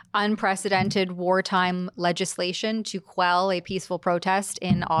unprecedented wartime legislation to quell a peaceful protest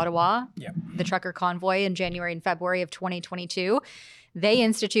in Ottawa, the trucker convoy in January and February of 2022. They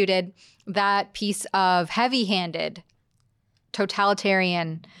instituted that piece of heavy-handed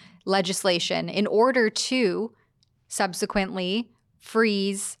totalitarian legislation in order to subsequently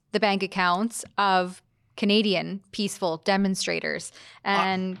freeze the bank accounts of Canadian peaceful demonstrators.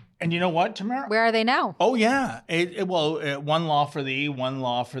 And you know what, Tamara? Where are they now? Oh, yeah. One law for thee, one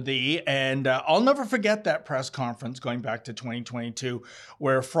law for thee. And I'll never forget that press conference going back to 2022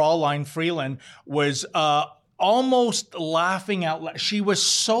 where Fraulein Freeland was almost laughing out loud. She was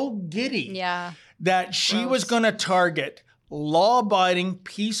so giddy that she was going to target law-abiding,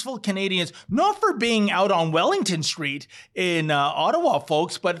 peaceful Canadians, not for being out on Wellington Street in Ottawa,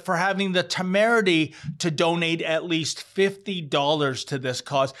 folks, but for having the temerity to donate at least $50 to this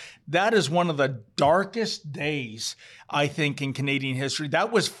cause. That is one of the darkest days, I think, in Canadian history. That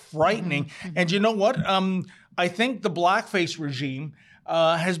was frightening. Mm-hmm. And you know what? I think the blackface regime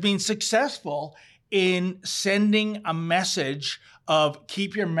has been successful in sending a message of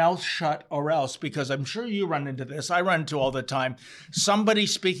keep your mouth shut or else, because I'm sure you run into this. I run into all the time. Somebody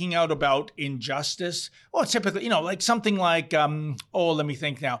speaking out about injustice. Well, typically, like something like, let me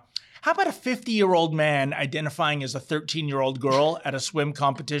think now. How about a 50-year-old man identifying as a 13-year-old girl at a swim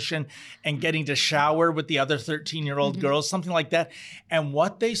competition and getting to shower with the other 13-year-old girls, something like that. And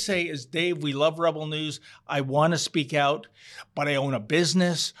what they say is, Dave, we love Rebel News. I want to speak out, but I own a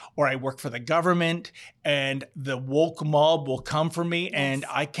business or I work for the government and the woke mob will come for me and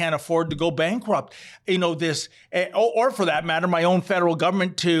I can't afford to go bankrupt. Or for that matter, my own federal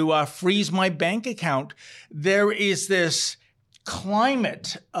government to freeze my bank account. There is this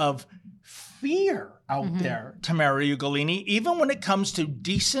climate of fear out there, Tamara Ugolini, even when it comes to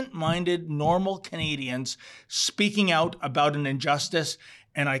decent-minded, normal Canadians speaking out about an injustice.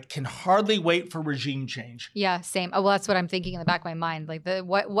 And I can hardly wait for regime change. Yeah, same. Well, that's what I'm thinking in the back of my mind. Like,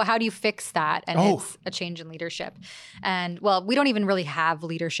 how do you fix that? And it's a change in leadership. And well, we don't even really have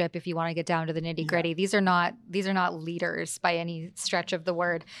leadership if you want to get down to the nitty gritty. Yeah. These are not leaders by any stretch of the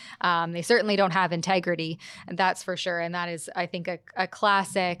word. They certainly don't have integrity, that's for sure. And that is, I think, a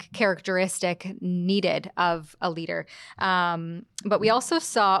classic characteristic needed of a leader. But we also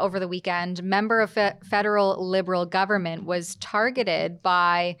saw over the weekend, member of federal Liberal government was targeted by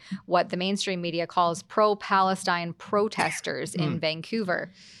what the mainstream media calls pro-Palestine protesters in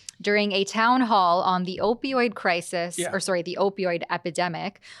Vancouver. During a town hall on the opioid crisis, the opioid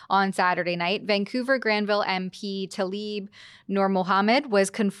epidemic on Saturday night, Vancouver Granville MP Talib Nur Mohammed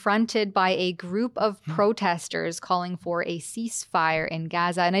was confronted by a group of protesters calling for a ceasefire in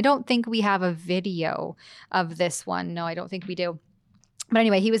Gaza. And I don't think we have a video of this one. No, I don't think we do. But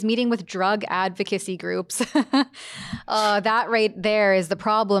anyway, he was meeting with drug advocacy groups. That right there is the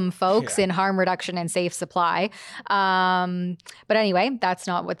problem, folks, in harm reduction and safe supply. But anyway, that's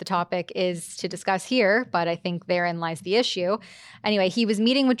not what the topic is to discuss here, but I think therein lies the issue. Anyway, he was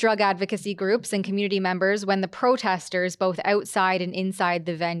meeting with drug advocacy groups and community members when the protesters, both outside and inside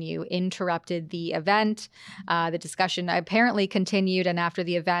the venue, interrupted the event. The discussion apparently continued, and after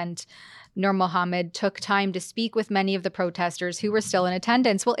the event, Nur Mohammed took time to speak with many of the protesters who were still in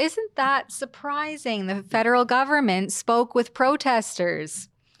attendance. Well, isn't that surprising? The federal government spoke with protesters.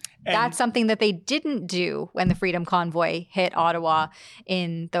 And that's something that they didn't do when the Freedom Convoy hit Ottawa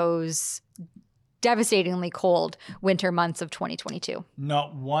in those devastatingly cold winter months of 2022.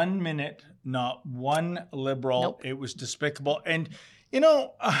 Not 1 minute, not one Liberal. Nope. It was despicable. And,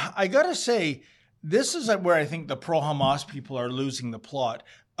 I got to say, this is where I think the pro-Hamas people are losing the plot.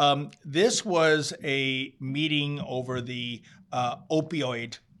 This was a meeting over the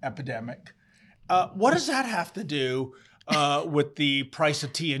opioid epidemic. What does that have to do with the price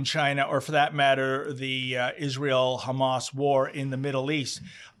of tea in China, or for that matter, the Israel-Hamas war in the Middle East?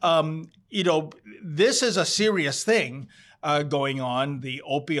 This is a serious thing going on, the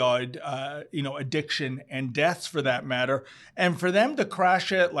opioid, addiction and deaths for that matter. And for them to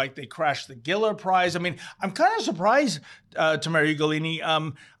crash it like they crashed the Giller Prize. I mean, I'm kind of surprised, Tamara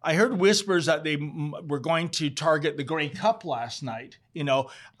Ugolini. I heard whispers that they were going to target the Grey Cup last night.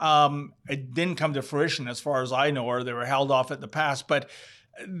 It didn't come to fruition as far as I know, or they were held off at the pass. But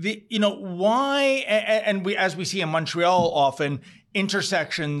why? And we, as we see in Montreal often,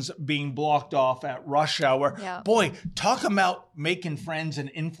 intersections being blocked off at rush hour. Yeah. Boy, talk about making friends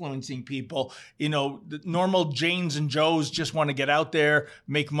and influencing people. You know, the normal Janes and Joes just want to get out there,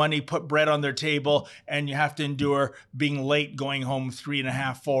 make money, put bread on their table, and you have to endure being late, going home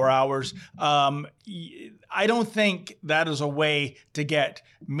 3.5, 4 hours. I don't think that is a way to get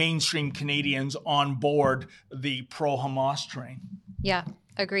mainstream Canadians on board the pro-Hamas train. Yeah,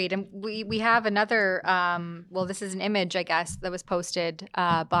 agreed. And we have another, well, this is an image, I guess, that was posted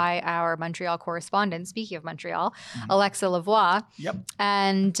by our Montreal correspondent, speaking of Montreal, Alexa Lavoie. Yep.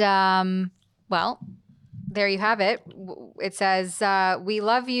 And, well, there you have it. It says, we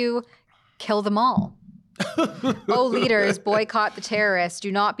love you, kill them all. Oh, leaders, boycott the terrorists.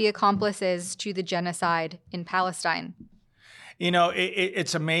 Do not be accomplices to the genocide in Palestine. You know,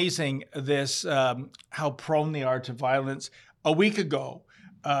 it's amazing this, how prone they are to violence. A week ago,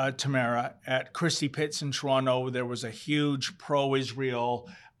 Tamara, at Christie Pitts in Toronto, there was a huge pro-Israel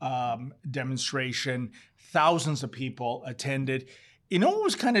demonstration. Thousands of people attended. You know what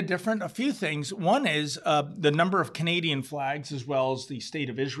was kind of different? A few things. One is the number of Canadian flags as well as the State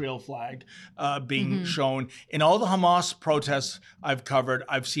of Israel flag being shown. In all the Hamas protests I've covered,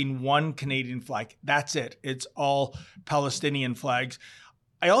 I've seen one Canadian flag. That's it. It's all Palestinian flags.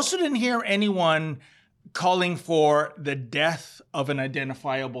 I also didn't hear anyone calling for the death of an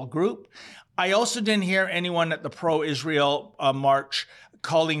identifiable group. I also didn't hear anyone at the pro-Israel march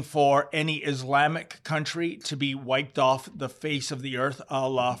calling for any Islamic country to be wiped off the face of the earth,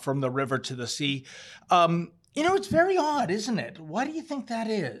 from the river to the sea. You know, it's very odd, isn't it? Why do you think that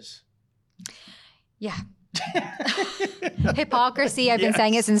is? Yeah. Hypocrisy. I've been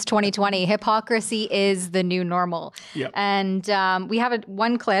saying it since 2020. Hypocrisy is the new normal. Yep. And we have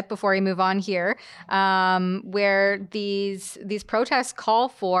one clip before we move on here, where these protests call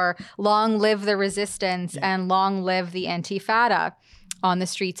for long live the resistance and long live the Intifada on the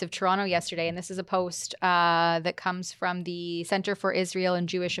streets of Toronto yesterday. And this is a post that comes from the Center for Israel and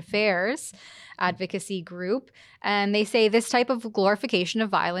Jewish Affairs advocacy group. And they say this type of glorification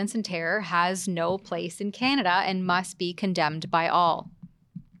of violence and terror has no place in Canada and must be condemned by all.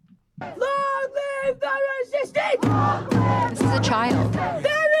 Long live the resistance! This is a child.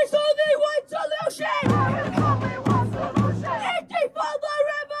 There is only one solution! Intifada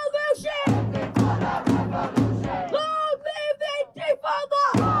revolution! Long live the Intifada!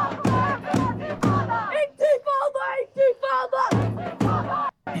 Intifada!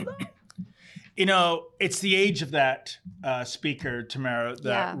 You know, it's the age of that speaker, Tamara, that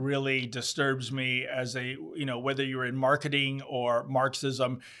Yeah. really disturbs me as whether you're in marketing or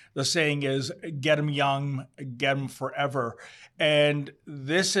Marxism, the saying is, get them young, get them forever. And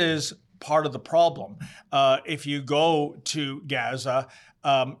this is part of the problem. If you go to Gaza,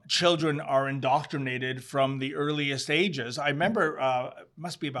 children are indoctrinated from the earliest ages. I remember, it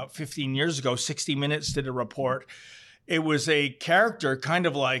must be about 15 years ago, 60 Minutes did a report. It was a character kind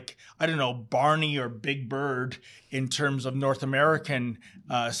of like, I don't know, Barney or Big Bird in terms of North American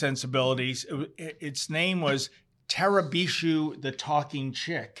sensibilities. Its name was Terabishu the Talking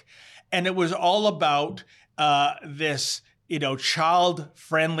Chick. And it was all about this,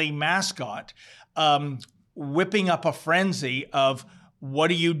 child-friendly mascot whipping up a frenzy of, what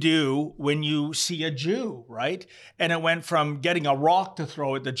do you do when you see a Jew, right? And it went from getting a rock to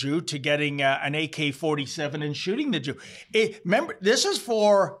throw at the Jew to getting an AK-47 and shooting the Jew. Remember, this is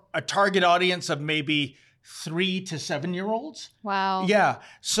for a target audience of maybe 3 to 7-year-olds. Wow. Yeah.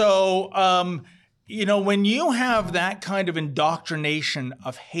 So, when you have that kind of indoctrination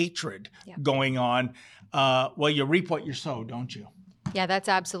of hatred going on, you reap what you sow, don't you? Yeah, that's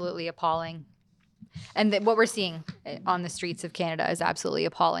absolutely appalling. And what we're seeing on the streets of Canada is absolutely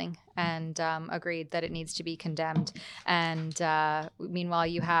appalling, and agreed that it needs to be condemned. And meanwhile,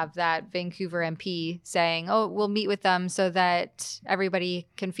 you have that Vancouver MP saying, oh, we'll meet with them so that everybody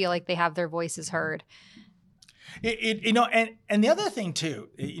can feel like they have their voices heard. And the other thing too,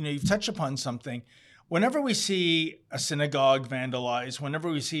 you've touched upon something. Whenever we see a synagogue vandalized, whenever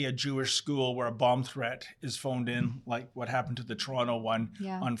we see a Jewish school where a bomb threat is phoned in, like what happened to the Toronto one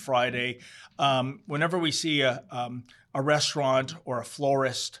on Friday, whenever we see a restaurant or a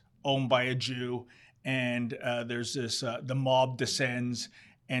florist owned by a Jew, and there's this, the mob descends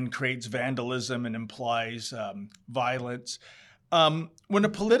and creates vandalism and implies violence. When a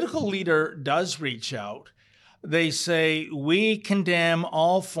political leader does reach out, they say, we condemn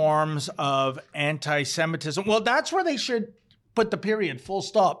all forms of anti-Semitism. Well, that's where they should put the period, full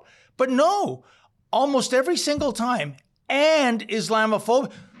stop. But no, almost every single time, and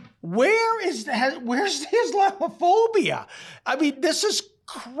Islamophobia. Where's the Islamophobia? I mean, this is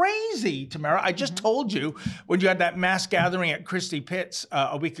crazy, Tamara. I just told you when you had that mass gathering at Christie Pitts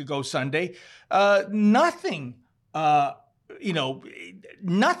a week ago Sunday, nothing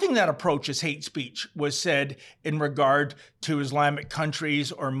that approaches hate speech was said in regard to Islamic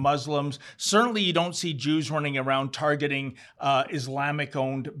countries or Muslims. Certainly you don't see Jews running around targeting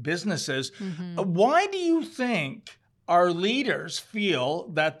Islamic-owned businesses. Why do you think our leaders feel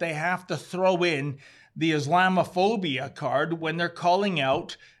that they have to throw in the Islamophobia card when they're calling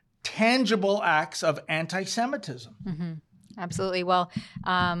out tangible acts of anti-Semitism? Absolutely. Well,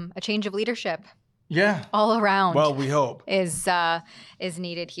 a change of leadership. Yeah. All around. Well, we hope. Is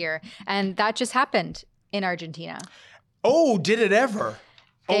needed here. And that just happened in Argentina. Oh, did it ever?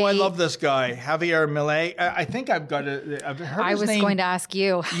 I love this guy, Javier Milei. I think I've heard his name. I was going to ask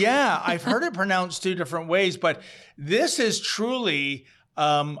you. Yeah, I've heard it pronounced two different ways, but this is truly,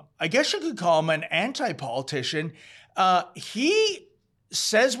 I guess you could call him an anti-politician. He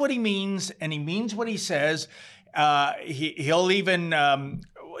says what he means, and he means what he says. He'll even...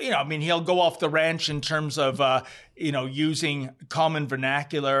 he'll go off the ranch in terms of, using common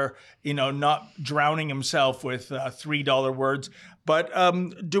vernacular, not drowning himself with $3 words. But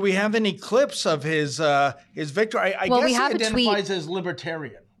do we have any clips of his victory? I guess he identifies as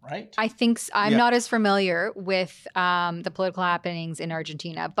libertarian, right? I think I'm not as familiar with the political happenings in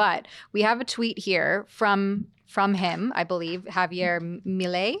Argentina, but we have a tweet here from him, I believe, Javier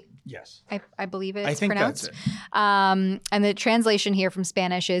Milei. Yes. I believe it's I think pronounced. That's it. And the translation here from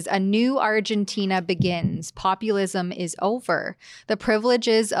Spanish is, "A new Argentina begins. Populism is over. The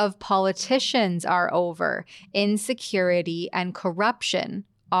privileges of politicians are over. Insecurity and corruption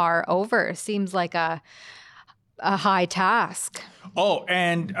are over." Seems like a high task. Oh,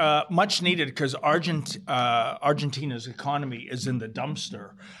 and much needed, because Argentina's economy is in the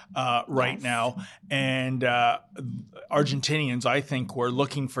dumpster right now. And Argentinians, I think, were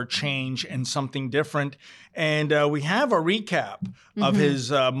looking for change and something different. And we have a recap of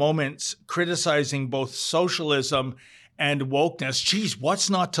his moments criticizing both socialism and wokeness. Geez, what's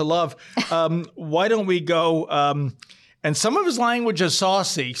not to love? Why don't we go... And some of his language is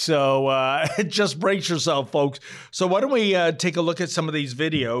saucy, so just brace yourself, folks. So why don't we take a look at some of these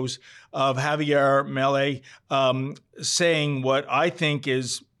videos of Javier Milei saying what I think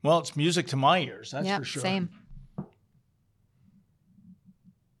is, well, it's music to my ears, that's for sure. Same.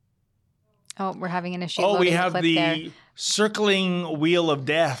 Oh, we're having an issue. We have the the circling wheel of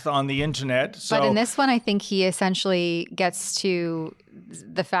death on the internet. So. But in this one, I think he essentially gets to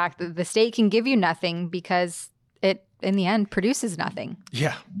the fact that the state can give you nothing because it, in the end, produces nothing.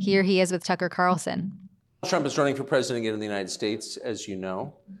 Yeah. Here he is with Tucker Carlson. Trump is running for president again in the United States, as you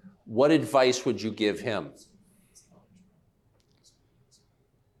know. What advice would you give him?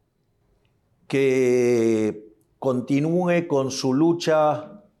 Que continúe con su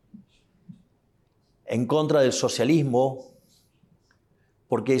lucha en contra del socialismo,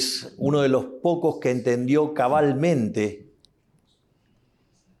 porque es uno de los pocos que entendió cabalmente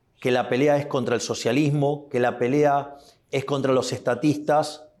que la pelea es contra el socialismo, que la pelea es contra los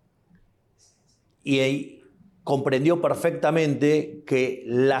estatistas, y comprendió perfectamente que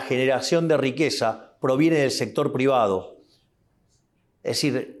la generación de riqueza proviene del sector privado. Es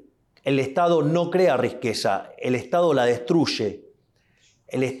decir, el Estado no crea riqueza, el Estado la destruye.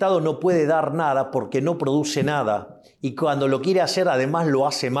 El Estado no puede dar nada porque no produce nada, y cuando lo quiere hacer además lo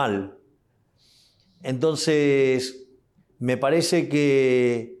hace mal. Entonces, me parece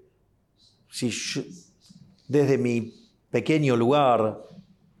que si yo, desde mi pequeño lugar,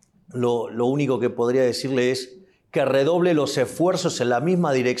 lo único que podría decirle es que redoble los esfuerzos en la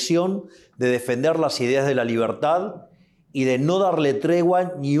misma dirección de defender las ideas de la libertad y de no darle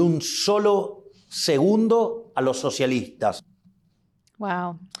tregua ni un solo segundo a los socialistas.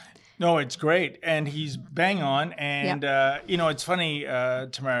 Wow. No, it's great. And he's bang on. And, it's funny,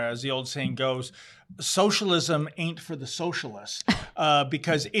 Tamara, as the old saying goes, socialism ain't for the socialists,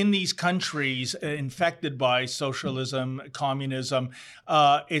 because in these countries infected by socialism, communism,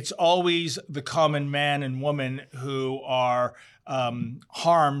 it's always the common man and woman who are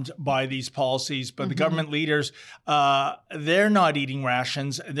harmed by these policies. But the government leaders, they're not eating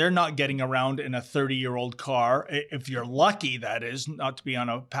rations. They're not getting around in a 30-year-old car. If you're lucky, that is, not to be on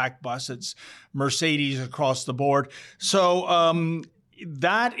a packed bus. It's Mercedes across the board. So,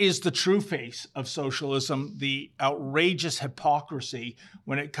 that is the true face of socialism, the outrageous hypocrisy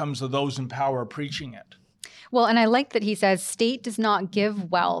when it comes to those in power preaching it. Well, and I like that he says state does not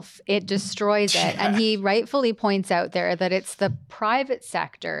give wealth, it destroys it. And he rightfully points out there that it's the private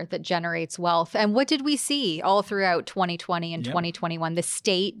sector that generates wealth. And what did we see all throughout 2020 and 2021? The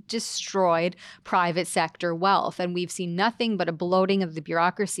state destroyed private sector wealth. And we've seen nothing but a bloating of the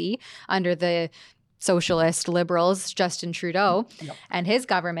bureaucracy under the socialist liberals, Justin Trudeau, and his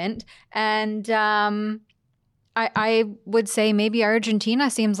government. And I would say maybe Argentina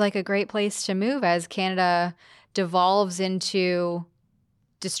seems like a great place to move as Canada devolves into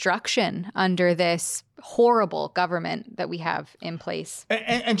destruction under this horrible government that we have in place.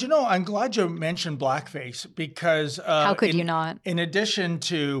 And you know, I'm glad you mentioned blackface because how could you not? In addition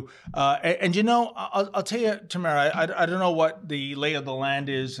to, and you know, I'll tell you, Tamara, I don't know what the lay of the land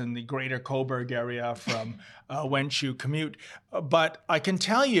is in the greater Cobourg area from whence you commute, but I can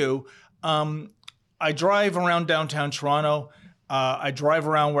tell you, I drive around downtown Toronto. I drive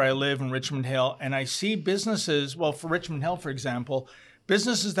around where I live in Richmond Hill, and I see businesses, well, for Richmond Hill, for example,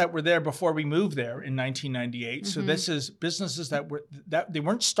 businesses that were there before we moved there in 1998. So this is businesses that they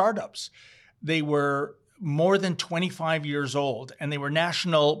weren't startups. They were more than 25 years old, and they were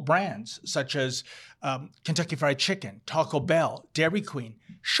national brands such as Kentucky Fried Chicken, Taco Bell, Dairy Queen,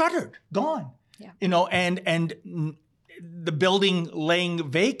 shuttered, gone. Yeah. You know, and the building laying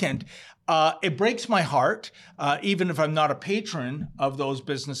vacant. It breaks my heart, even if I'm not a patron of those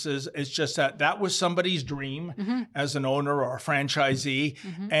businesses. It's just that was somebody's dream as an owner or a franchisee.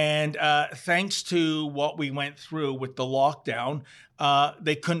 And thanks to what we went through with the lockdown,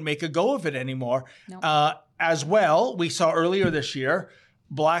 they couldn't make a go of it anymore. Nope. As well, we saw earlier this year,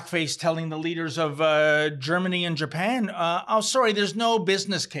 blackface telling the leaders of Germany and Japan, oh, sorry, there's no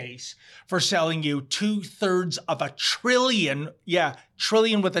business case for selling you 2/3 of $1 trillion,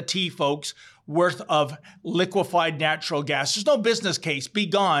 trillion with a T, folks, worth of liquefied natural gas. There's no business case. Be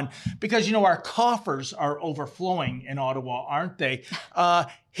gone. Because, you know, our coffers are overflowing in Ottawa, aren't they?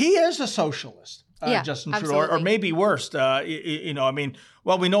 He is a socialist. Justin Trudeau, or maybe worse. You know, I mean,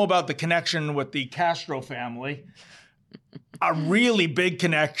 well, we know about the connection with the Castro family. A really big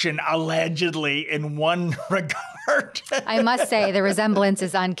connection, allegedly, in one regard. I must say, the resemblance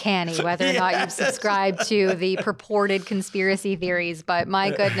is uncanny, whether or not you've subscribed to the purported conspiracy theories. But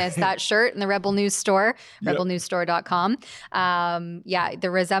my goodness, that shirt in the Rebel News store, rebelnewsstore.com. The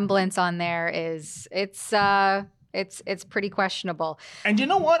resemblance on there is, it's pretty questionable. And you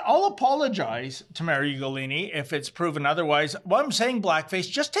know what? I'll apologize to Mary Ugolini if it's proven otherwise. What I'm saying, blackface,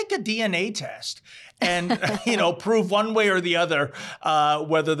 just take a DNA test and, you know, prove one way or the other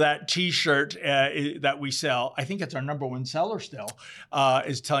whether that T-shirt that we sell, I think it's our #1 seller still,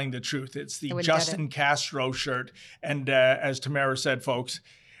 is telling the truth. It's the Justin Castro shirt. And as Tamara said, folks,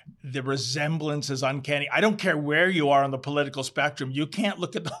 the resemblance is uncanny. I don't care where you are on the political spectrum. You can't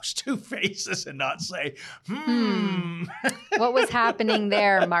look at those two faces and not say, What was happening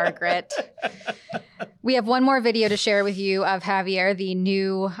there, Margaret? We have one more video to share with you of Javier, the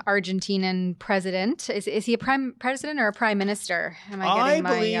new Argentinian president. Is he a prime president or a prime minister? I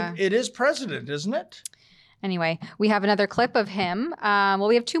believe it is president, isn't it? Anyway, we have another clip of him. Well,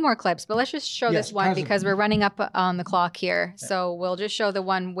 we have 2 more clips, but let's just show this one because we're running up on the clock here. Yeah. So we'll just show the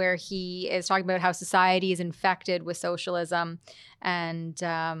one where he is talking about how society is infected with socialism and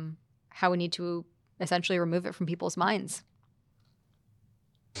how we need to essentially remove it from people's minds.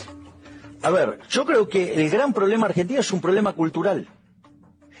 A ver, yo creo que el gran problema argentino es un problema cultural.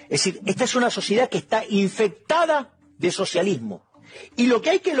 Es decir, esta es una sociedad que está infectada de socialismo. Y lo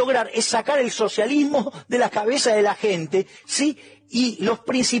que hay que lograr es sacar el socialismo de la cabeza de la gente, ¿sí? Y los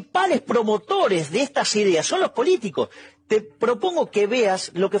principales promotores de estas ideas son los políticos. Te propongo que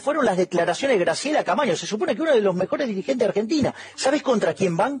veas lo que fueron las declaraciones de Graciela Camaño. Se supone que uno de los mejores dirigentes de Argentina. ¿Sabes contra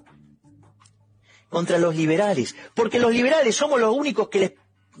quién van? Contra los liberales. Porque los liberales somos los únicos que le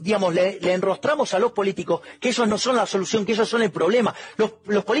enrostramos a los políticos que ellos no son la solución, que ellos son el problema.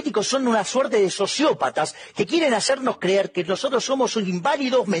 Los políticos son una suerte de sociópatas que quieren hacernos creer que nosotros somos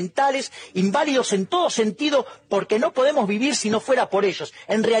inválidos mentales, inválidos en todo sentido, porque no podemos vivir si no fuera por ellos.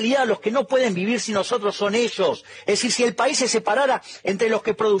 En realidad, los que no pueden vivir sin nosotros son ellos. Es decir, si el país se separara entre los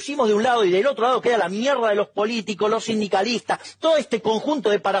que producimos de un lado y del otro lado, queda la mierda de los políticos, los sindicalistas, todo este conjunto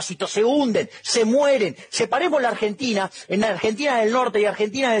de parásitos se hunden, se mueren. Separemos la Argentina en Argentina del Norte y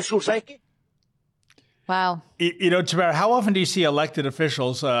Argentina del Sur, ¿sabes qué? Wow. You know, Tamara, how often do you see elected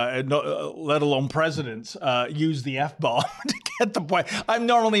officials, let alone presidents, use the F-bomb get the point. I'm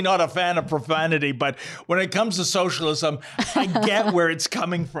normally not a fan of profanity, but when it comes to socialism, I get where it's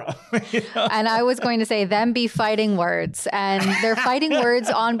coming from. You know? And I was going to say, them be fighting words. And they're fighting words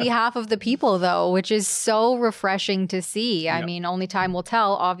on behalf of the people, though, which is so refreshing to see. I mean, only time will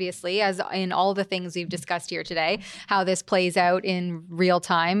tell, obviously, as in all the things we've discussed here today, how this plays out in real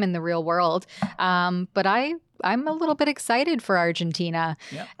time in the real world. But I'm a little bit excited for Argentina.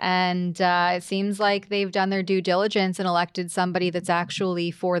 Yep. And it seems like they've done their due diligence and elected somebody that's actually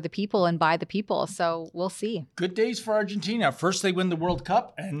for the people and by the people. So we'll see. Good days for Argentina. First, they win the World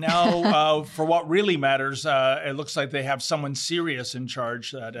Cup. And now, for what really matters, it looks like they have someone serious in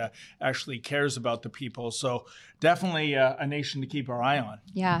charge that actually cares about the people. So definitely a nation to keep our eye on.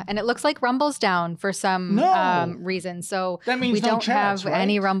 Yeah. And it looks like Rumble's down for some reason. So that means we don't chance, have right?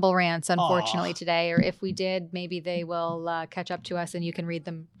 any Rumble rants, unfortunately, today. Or if we did, maybe they will catch up to us and you can read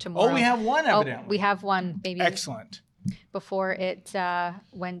them tomorrow. Oh, we have one, evidently. We have one, maybe. Excellent. Before it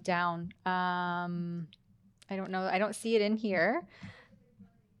went down. I don't know. I don't see it in here.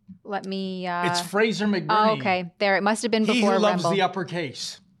 Let me... it's Fraser McBurney. Oh, okay. There. It must have been before He who loves Rumble. the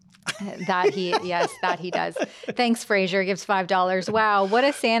uppercase. That he does. Thanks, Fraser. Gives $5. Wow, what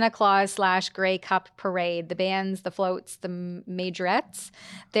a Santa Claus / Grey Cup parade. The bands, the floats, the majorettes.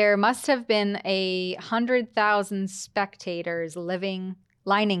 There must have been 100,000 spectators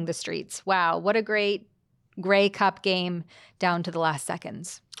lining the streets. Wow, what a great Grey Cup game down to the last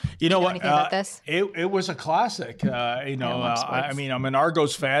seconds. You know what? Anything about this? It was a classic. I mean, I'm an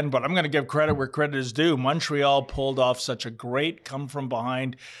Argos fan, but I'm going to give credit where credit is due. Montreal pulled off such a great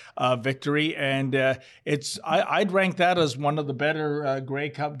come-from-behind victory, and I'd rank that as one of the better Grey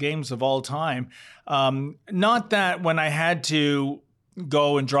Cup games of all time. Not that when I had to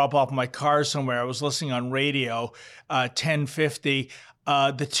go and drop off my car somewhere, I was listening on radio, 1050.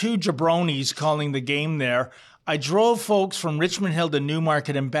 The two jabronis calling the game there. I drove folks from Richmond Hill to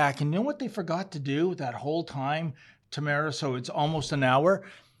Newmarket and back. And you know what they forgot to do that whole time, Tamara? So it's almost an hour.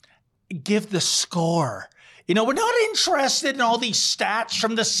 Give the score. You know, we're not interested in all these stats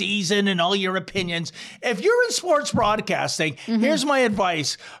from the season and all your opinions. If you're in sports broadcasting, here's my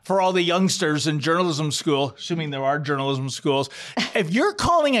advice for all the youngsters in journalism school, assuming there are journalism schools. If you're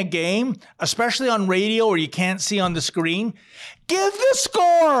calling a game, especially on radio or you can't see on the screen, give the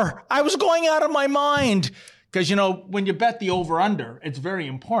score. I was going out of my mind. Because, you know, when you bet the over-under, it's very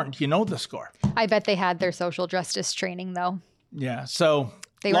important. You know the score. I bet they had their social justice training, though. Yeah, so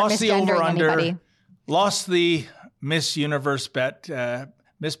they lost the over-under, anybody. Lost the Miss Universe bet.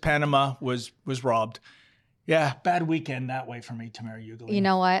 Miss Panama was robbed. Yeah, bad weekend that way for me, Tamara Ugolini. You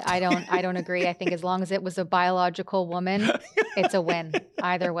know what? I don't agree. I think as long as it was a biological woman, it's a win.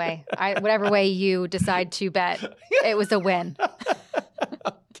 Either way. Whatever way you decide to bet, it was a win.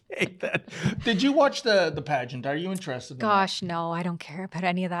 Then. Did you watch the pageant? Are you interested in Gosh, no, I don't care about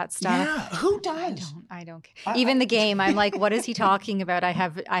any of that stuff. Yeah, who does? I don't care. Even the game, I'm like, what is he talking about? I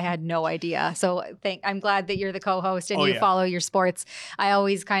had no idea. So I'm glad that you're the co-host and you follow your sports. I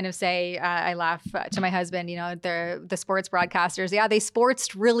always kind of say, I laugh to my husband, you know, the sports broadcasters. Yeah, they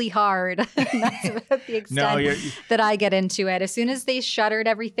sportsed really hard. That's about the extent that I get into it. As soon as they shuttered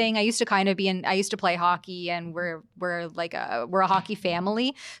everything, I used to play hockey, and we're a hockey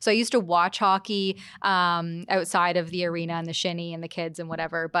family. So I used to watch hockey outside of the arena and the shinny and the kids and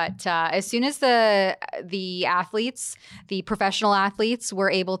whatever. But as soon as the athletes, the professional athletes,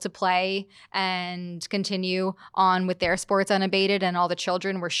 were able to play and continue on with their sports unabated, and all the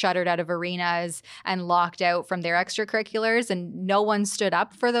children were shuttered out of arenas and locked out from their extracurriculars, and no one stood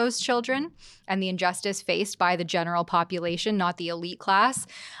up for those children and the injustice faced by the general population, not the elite class,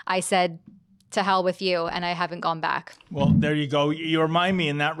 I said, to hell with you, and I haven't gone back. Well, there you go. You remind me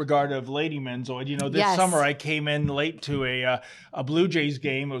in that regard of Lady Menzoid. You know, this summer I came in late to a Blue Jays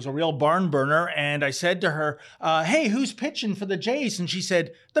game. It was a real barn burner, and I said to her, hey, who's pitching for the Jays? And she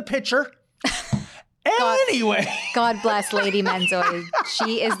said, the pitcher. Anyway. God bless Lady Menzoid.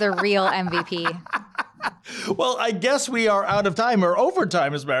 She is the real MVP. Well, I guess we are out of time, or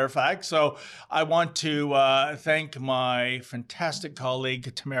overtime, as a matter of fact. So I want to thank my fantastic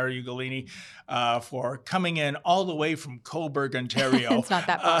colleague, Tamara Ugolini, for coming in all the way from Cobourg, Ontario. It's not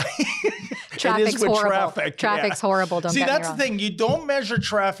that far. Traffic's horrible. Traffic's horrible. Don't See, get me that's wrong. the thing. You don't measure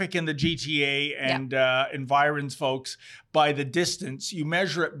traffic in the GTA and environs, folks, by the distance. You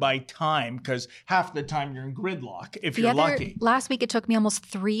measure it by time, because half the time you're in gridlock if you're lucky. Last week it took me almost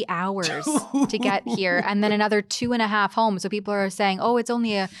 3 hours to get here, and then another 2.5 home. So people are saying, oh, it's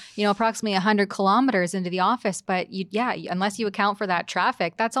only approximately 100 kilometers into the office. But unless you account for that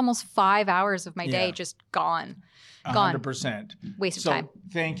traffic, that's almost 5 hours of my day just gone. Gone. 100%. Waste of So time.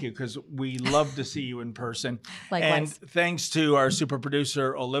 thank you, because we love to see you in person. Likewise. And thanks to our super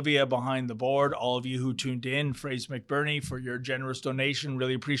producer, Olivia, behind the board, all of you who tuned in, Fraser McBurney, for your generous donation.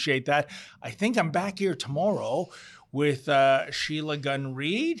 Really appreciate that. I think I'm back here tomorrow with Sheila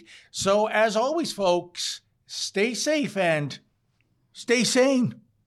Gunn-Reid. So as always, folks, stay safe and stay sane.